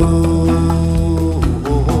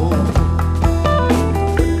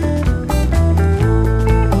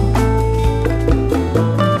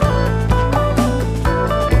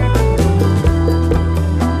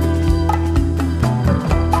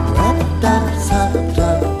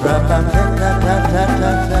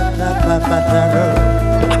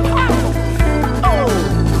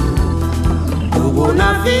Dugu na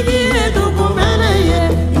figi dugu mene ye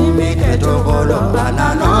imeke togolo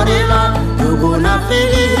ananorila Dugu na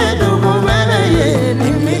figi dugu mene ye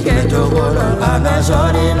imeke togolo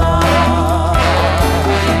anasorila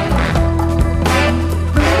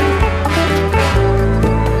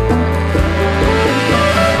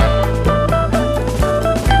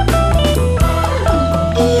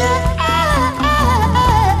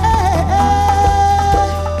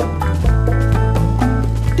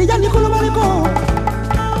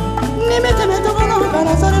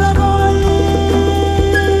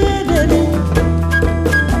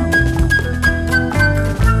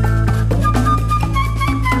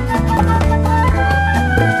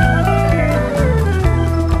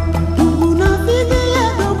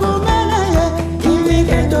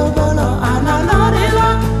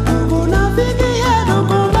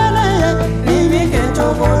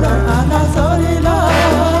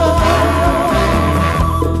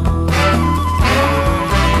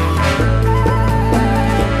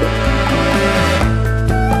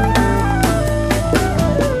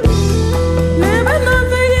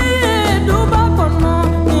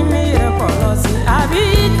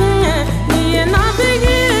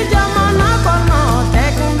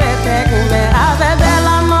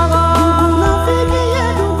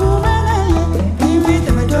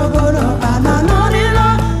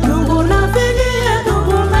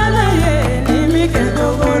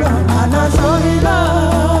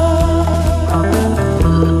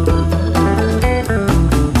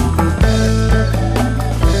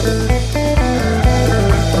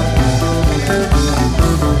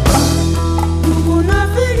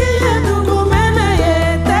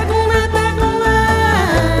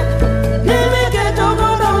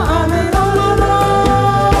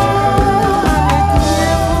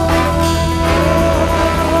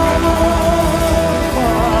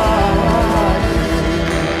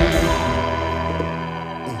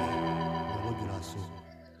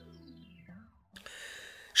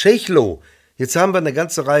Sheikh Lo. Jetzt haben wir eine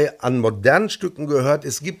ganze Reihe an modernen Stücken gehört.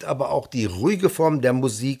 Es gibt aber auch die ruhige Form der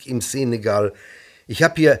Musik im Senegal. Ich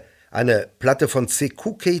habe hier eine Platte von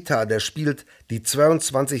Sekou Keita, der spielt die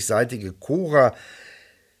 22-seitige Kora.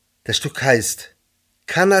 Das Stück heißt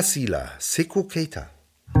Kanasila, Sekou Keita.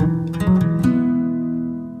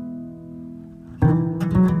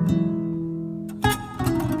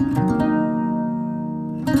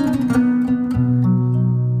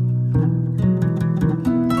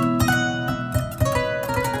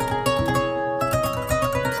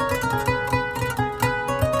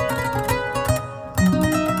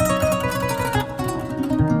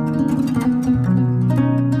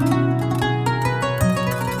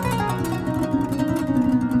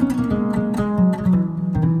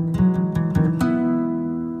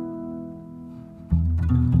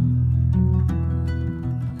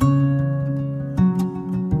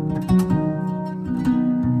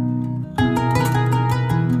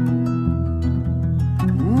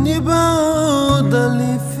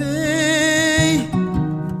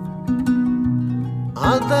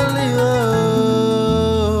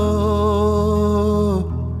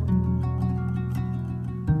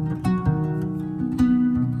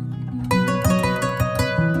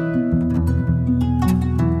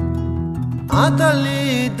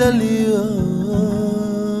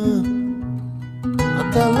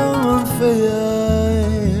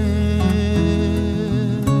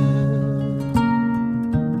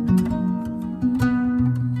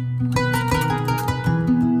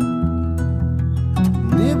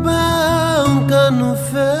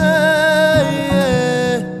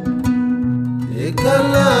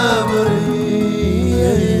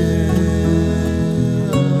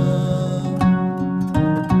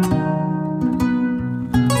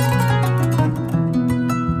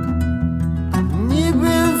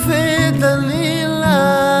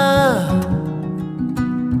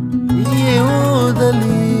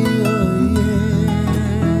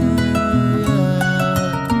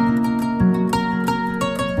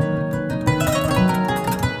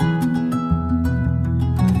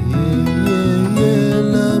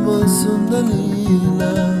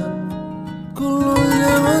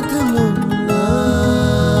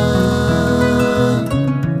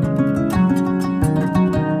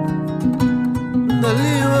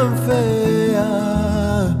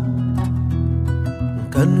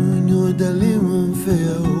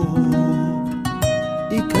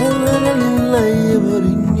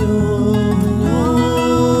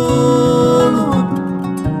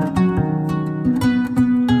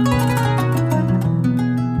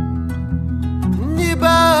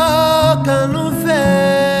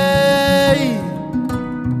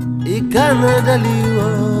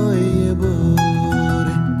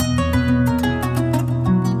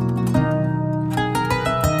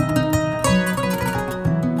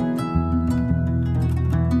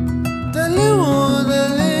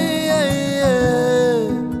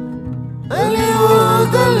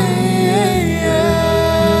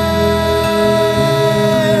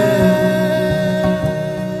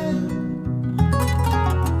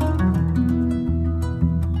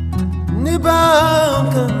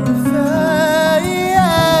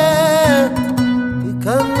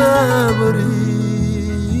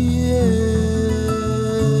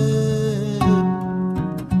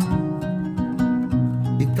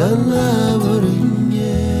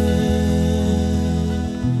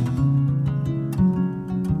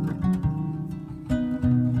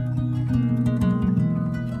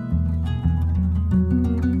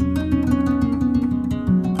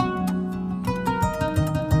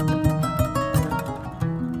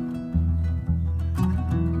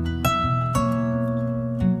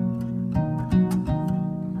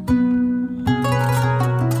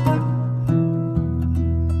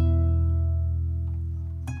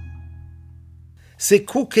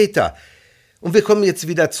 Sekou Keita. Und wir kommen jetzt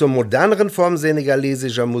wieder zur moderneren Form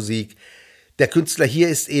senegalesischer Musik. Der Künstler hier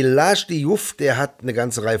ist Elage Diouf, der hat eine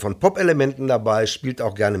ganze Reihe von Pop-Elementen dabei, spielt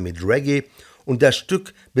auch gerne mit Reggae. Und das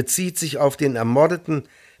Stück bezieht sich auf den ermordeten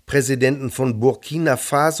Präsidenten von Burkina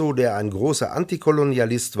Faso, der ein großer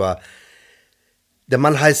Antikolonialist war. Der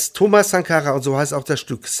Mann heißt Thomas Sankara und so heißt auch das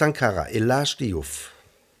Stück Sankara, Elage Diouf.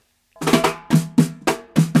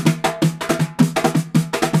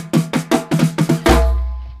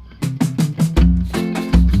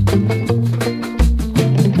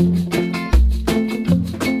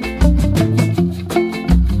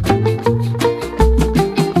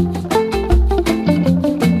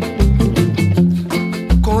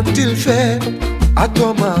 Qu'ont-ils fait à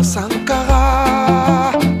Thomas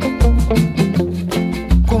Sankara?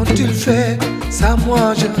 Qu'ont-ils fait? Ça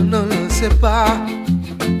moi je ne le sais pas.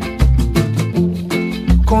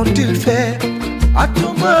 qu'ont-ils fait à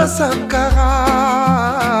Thomas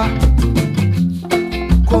Sankara?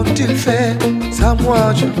 Qu'ont-ils fait? Ça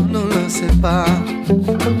moi je ne le sais pas.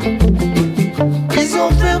 Ils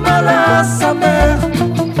ont fait mal à sa mère,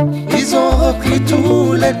 ils ont repris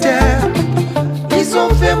tous les terres, ils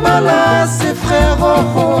ont fait mal à ses frères. Oh,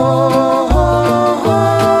 oh, oh, oh,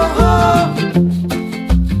 oh.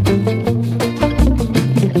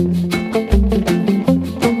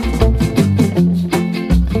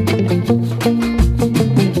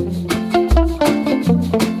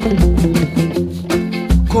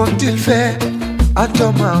 Qu'ont-ils fait à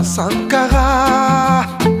Thomas Sankara?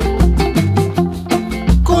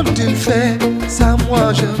 Qu'ont-ils fait? Ça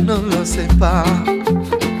moi je ne le sais pas.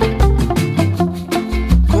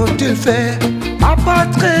 Qu'ont-ils fait à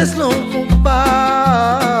Patrice Lumumba?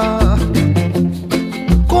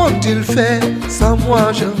 Qu'ont-ils fait? Ça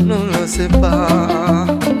moi je ne le sais pas.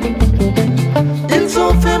 Ils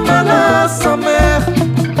ont fait mal à sa mère,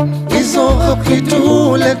 ils ont repris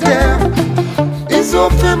tous les terres, ils ont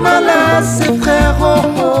fait mal à ses frères. Oh,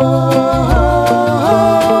 oh, oh,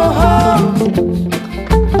 oh, oh.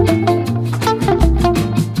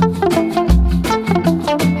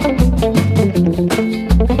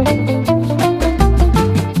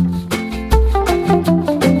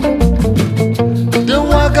 De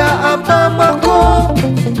Ouaga à Bamako,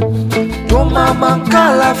 Thomas manqua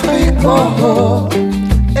l'Afrique. Oh, oh,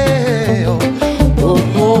 eh, oh, oh,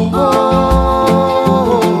 oh, oh.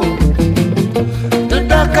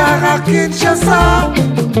 Kinshasa,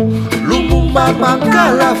 Lumumba manqua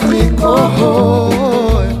l'Afrique. Oh, oh,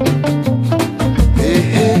 hey,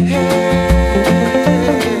 hey, hey.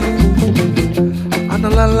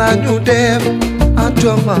 Analala New Dev,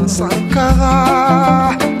 Thomas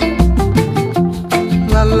Sankara.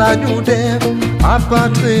 La New Dev,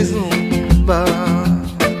 Patrice Lumumba.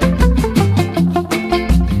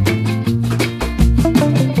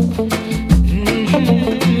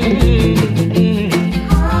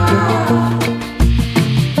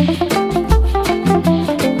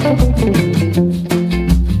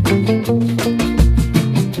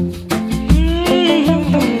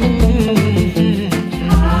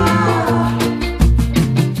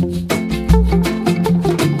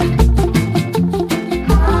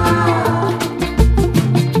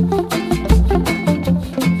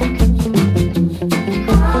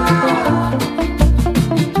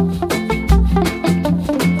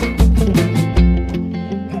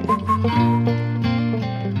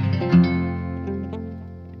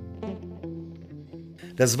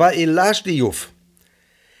 Das war Elage Diouf.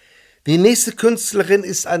 Die nächste Künstlerin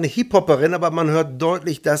ist eine Hip-Hopperin, aber man hört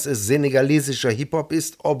deutlich, dass es senegalesischer Hip-Hop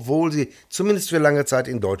ist, obwohl sie zumindest für lange Zeit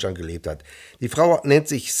in Deutschland gelebt hat. Die Frau nennt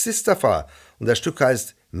sich Sistafa und das Stück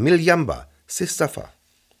heißt Milyamba. Sistafa.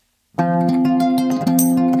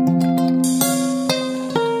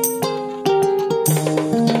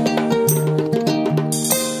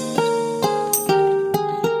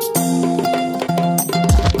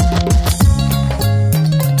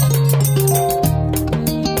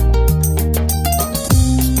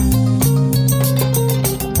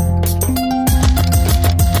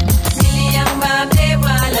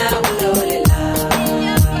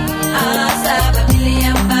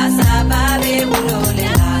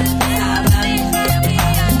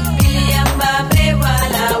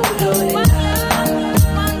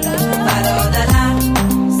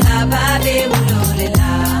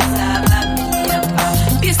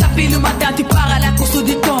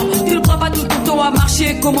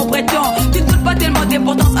 Comme on prétend, tu ne donnes pas tellement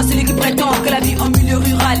d'importance à celui qui prétend que la vie en milieu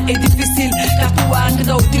rural est difficile. Car toi,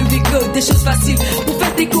 tu ne vis que des choses faciles. Pour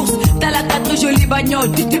faire tes courses, t'as la 4 jolies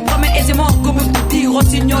bagnoles. Tu te promènes aisément comme un petit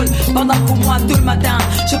rossignol. Pendant que moi, tout le matin,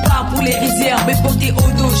 je pars pour les rizières, mais porté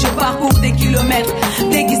au dos, je parcours des kilomètres.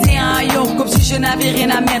 Déguisé en haillon, comme si je n'avais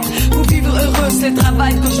rien à mettre. Pour vivre heureux, c'est le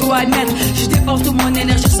travail que je dois admettre. Je dépense toute mon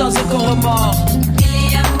énergie sans aucun remords.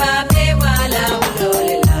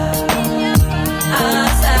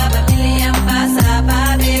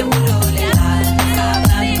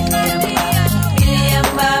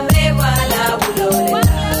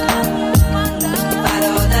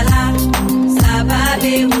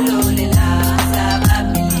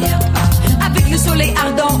 Avec le soleil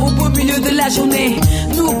ardent au beau milieu de la journée,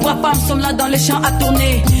 nous, braves femmes, sommes là dans les champs à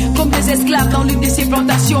tourner. Comme des esclaves dans l'une de ces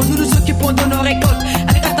plantations, nous nous occupons de nos récoltes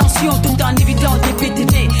avec attention, tout en évitant des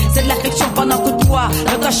pétinés. C'est de l'affection pendant que toi,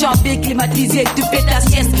 dans ta chambre bien climatisée, tu fais ta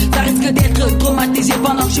sieste. Ça risque d'être traumatisé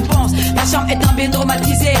pendant que je pense. La chambre étant bien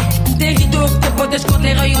traumatisée, des rideaux te protègent contre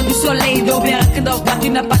les rayons du soleil. Donc bien que dans car tu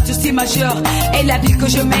n'as pas de soucis majeurs. Et la vie que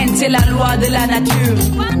je mène, c'est la loi de la nature.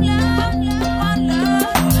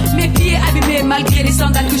 mes pieds abîmés malgré les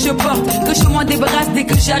sandales que je porte. Que je m'en débarrasse dès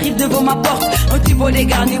que j'arrive devant ma porte. Un petit bonnet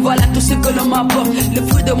garni, voilà tout ce que l'on m'apporte. Le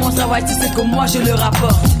fruit de mon travail, c'est ce que moi je le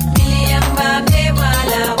rapporte.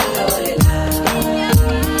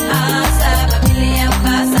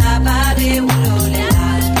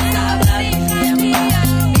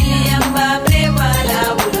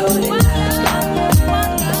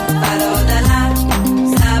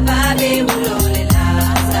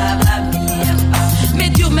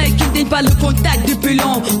 Pas le contact depuis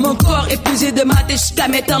long. Mon corps épuisé de ma tête jusqu'à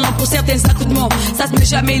mes talons pour certains accoutrements. Ça se met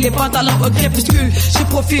jamais les pantalons au crépuscule. Je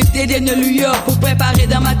profite des dernières lueurs pour préparer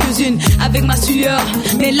dans ma cuisine avec ma sueur.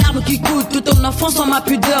 Mes larmes qui coulent tout en offensant ma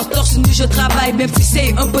pudeur. Torse nu je travaille même si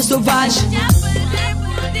c'est un peu sauvage.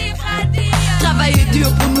 Travailler dur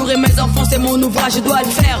pour nourrir mes enfants, c'est mon ouvrage, je dois le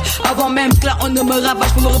faire. Avant même que là on ne me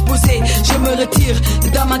ravage pour me reposer. Je me retire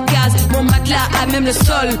dans ma case, mon matelas à même le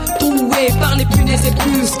sol. Troué par les punaises et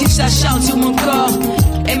plus qui s'acharnent sur mon corps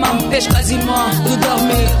et m'empêche quasiment de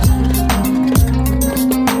dormir.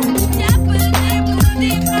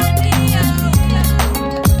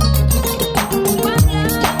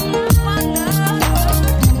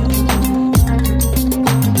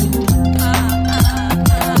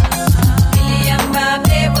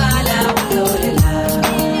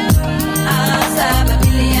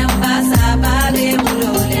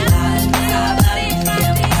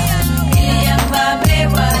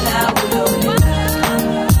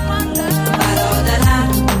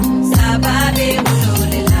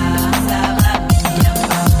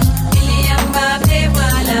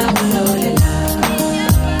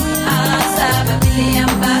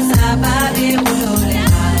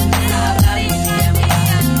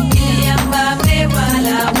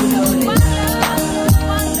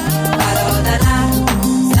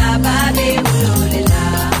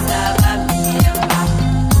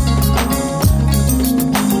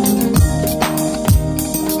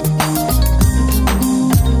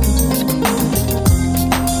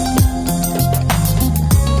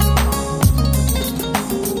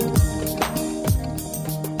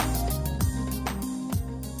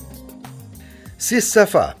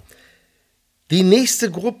 Safa. Die nächste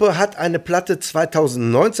Gruppe hat eine Platte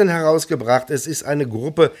 2019 herausgebracht. Es ist eine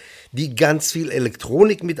Gruppe, die ganz viel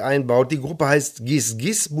Elektronik mit einbaut. Die Gruppe heißt Gis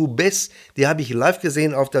Gis Bubes. Die habe ich live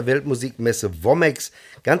gesehen auf der Weltmusikmesse Womex.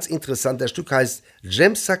 Ganz interessant. Das Stück heißt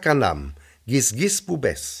Jem Sakanam. Gis Gis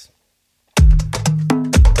Bubes.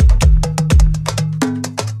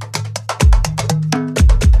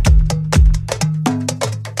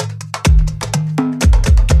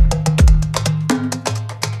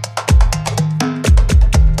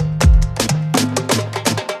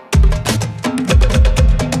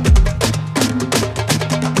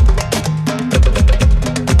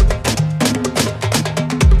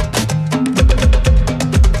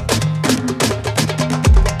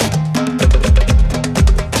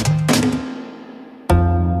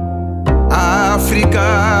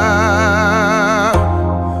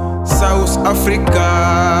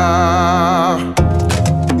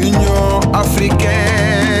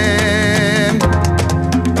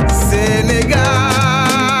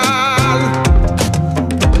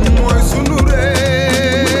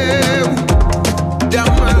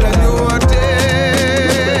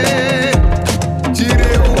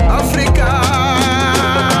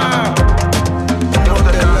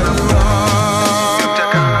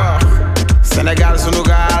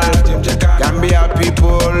 Senegal, Gambia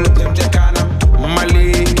people,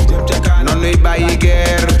 Mali,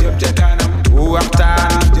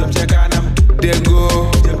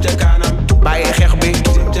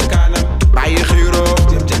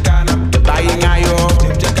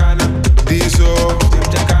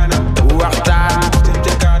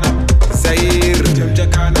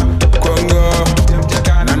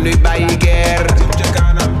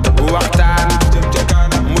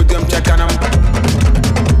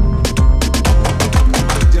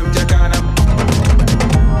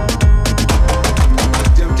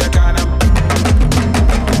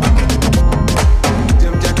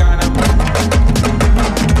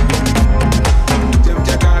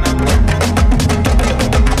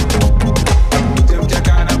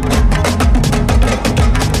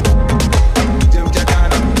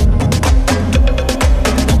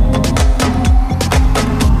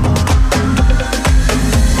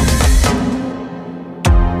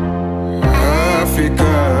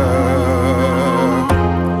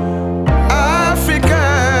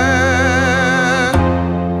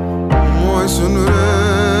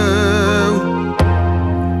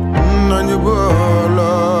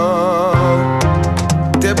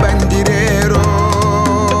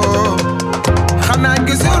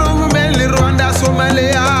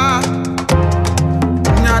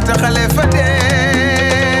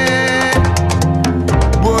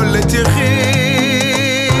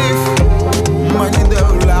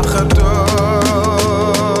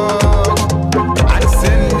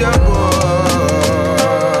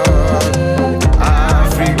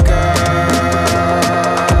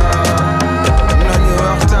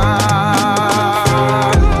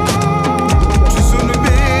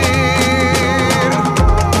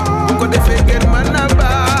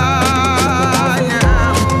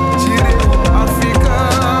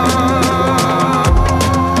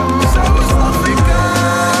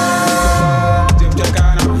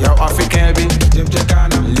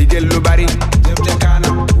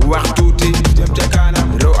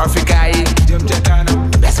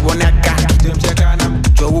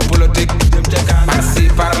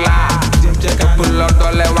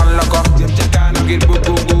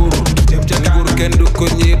 kenn du ko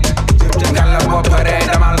ñiit ngalla boo paree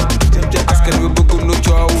demal askan wi bëggum nu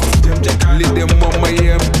coow li dem moom ma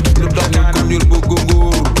yem lu dox ñu ko ñuul bëggu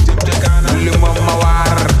nguur li moom ma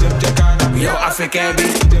waar yow africain bi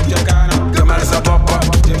gëmal sa bopp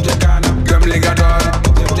gëm li nga doon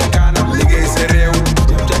liggéey sa réew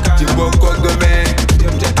ci boo ko gëmee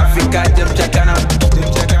Afrika jëm ca kanam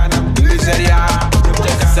Nigeria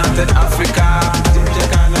Central Africa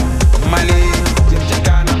Mali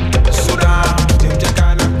Soudan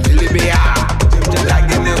Libya la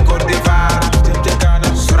Guinée Côte d'Ivoire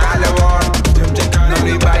Sierra Leone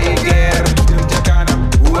nanuy bàyyi guerre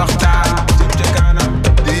waxtaan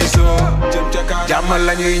diisoo jàmm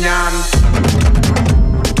lañuy ñaan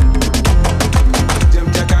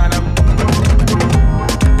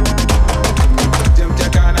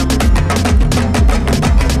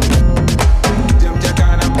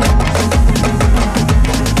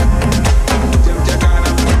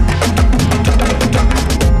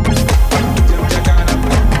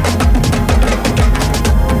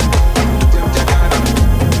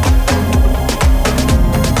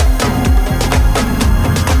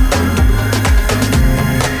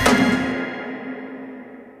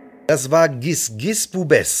Das war Gis Gis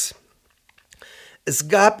Bubes. Es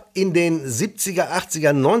gab in den 70er,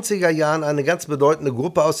 80er, 90er Jahren eine ganz bedeutende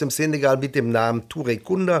Gruppe aus dem Senegal mit dem Namen Touré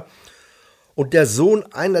Kunda. Und der Sohn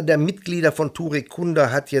einer der Mitglieder von Touré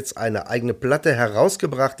Kunda hat jetzt eine eigene Platte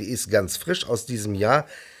herausgebracht, die ist ganz frisch aus diesem Jahr.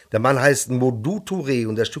 Der Mann heißt Modou Touré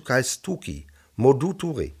und das Stück heißt Tuki. Modou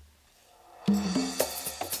Touré.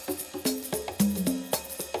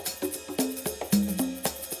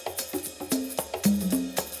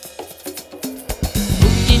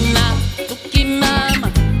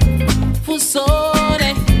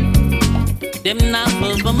 Fusore, dem na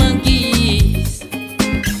for mangis.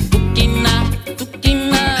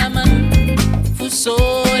 Tukina man.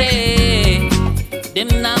 Fusore, dem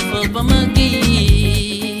na for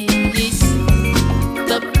mangis.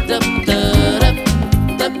 Tap tap tarap,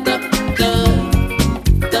 tap tap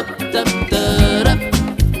tap tap tarap.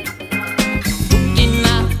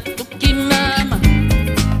 Tukina man.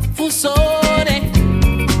 Fusore,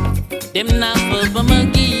 dem na for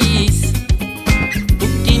mangis.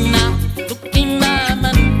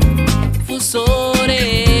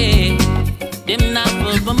 Sore, dem na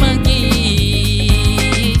for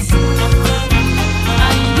mangis.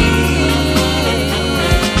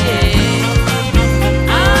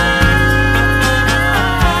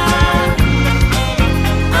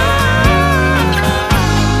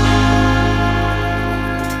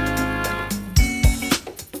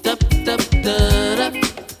 Tap tap tarap,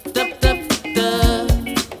 tap tap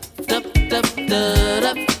tap tap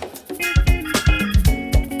tarap.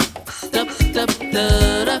 Tap tap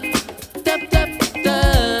tarap, tap tap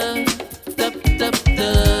tap tap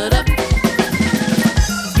tarap.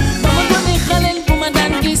 Mama doni xalel bu ma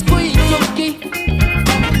daan gis kuy tukki.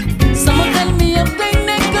 Sama xel mi yëpp day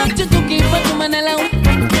nekk ci tukki ba du ma nelaw.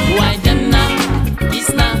 Waaye dem naa gis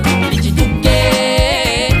naa li ci tukkee.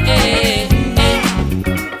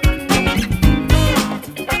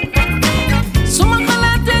 Su ma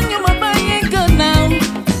xalaatee ñu ma bàyyi gannaaw.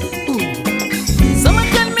 Sama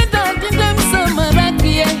xel mi daal di dem sama rakk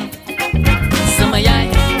ye. Sama yaay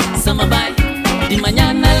sama baay di ma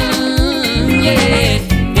ñaanal yee.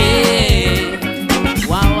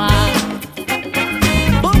 Waaw waaw.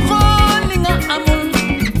 Bul xool li nga amul.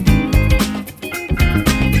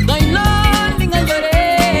 Doy lool li nga yore.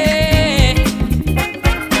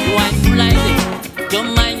 Waay fu lay de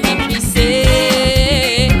jommaay nga bisee.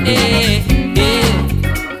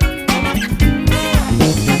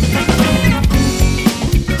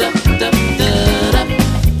 Tap tap tarap,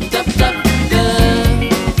 tap tap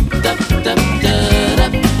tap tap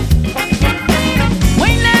tarap.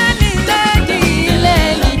 Way la li la di le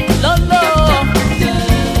li lolo.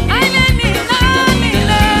 Ay la li la li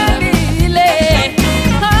la li le.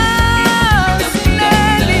 Ah si la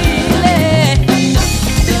li le.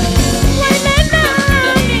 Way la la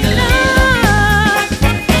li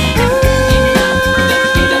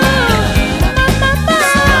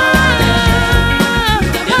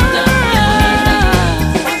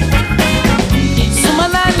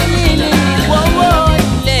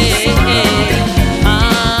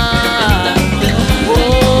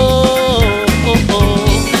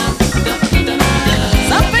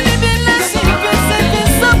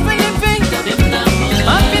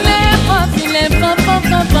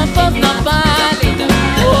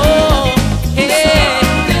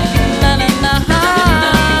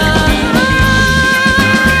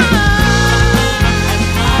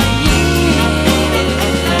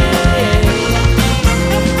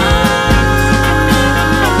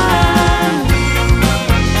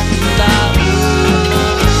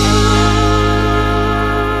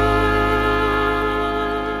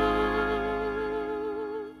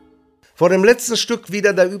Vor dem letzten Stück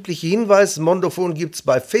wieder der übliche Hinweis, Mondophon gibt es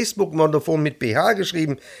bei Facebook, Mondophon mit PH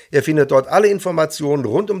geschrieben. Ihr findet dort alle Informationen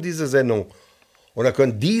rund um diese Sendung. Und ihr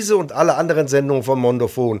könnt diese und alle anderen Sendungen von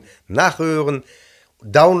Mondophon nachhören,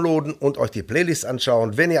 downloaden und euch die Playlist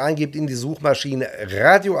anschauen, wenn ihr eingebt in die Suchmaschine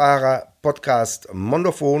Radio Ara Podcast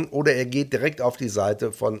Mondophon oder ihr geht direkt auf die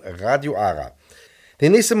Seite von Radio Ara. Die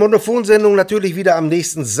nächste Mondophon-Sendung natürlich wieder am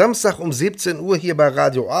nächsten Samstag um 17 Uhr hier bei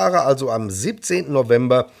Radio Ara, also am 17.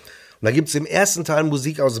 November. Und da gibt es im ersten Teil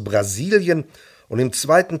Musik aus Brasilien und im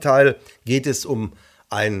zweiten Teil geht es um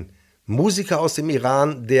einen Musiker aus dem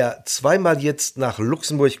Iran, der zweimal jetzt nach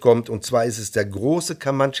Luxemburg kommt, und zwar ist es der große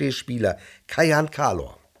Comanche-Spieler Kayan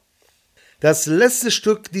Kalor. Das letzte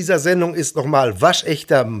Stück dieser Sendung ist nochmal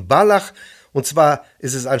waschechter Mbalach, und zwar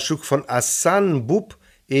ist es ein Stück von Hassan Mbub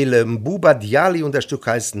El Mbuba Diali und das Stück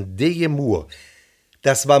heißt Deyemur.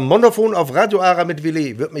 Das war Mondophon auf Radio Ara mit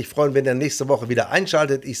Willi. Würde mich freuen, wenn ihr nächste Woche wieder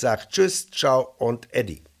einschaltet. Ich sage Tschüss, Ciao und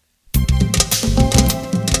Eddie.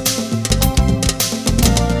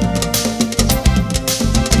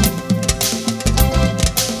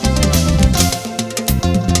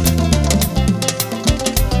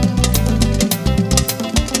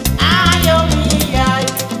 Ayo mi yai,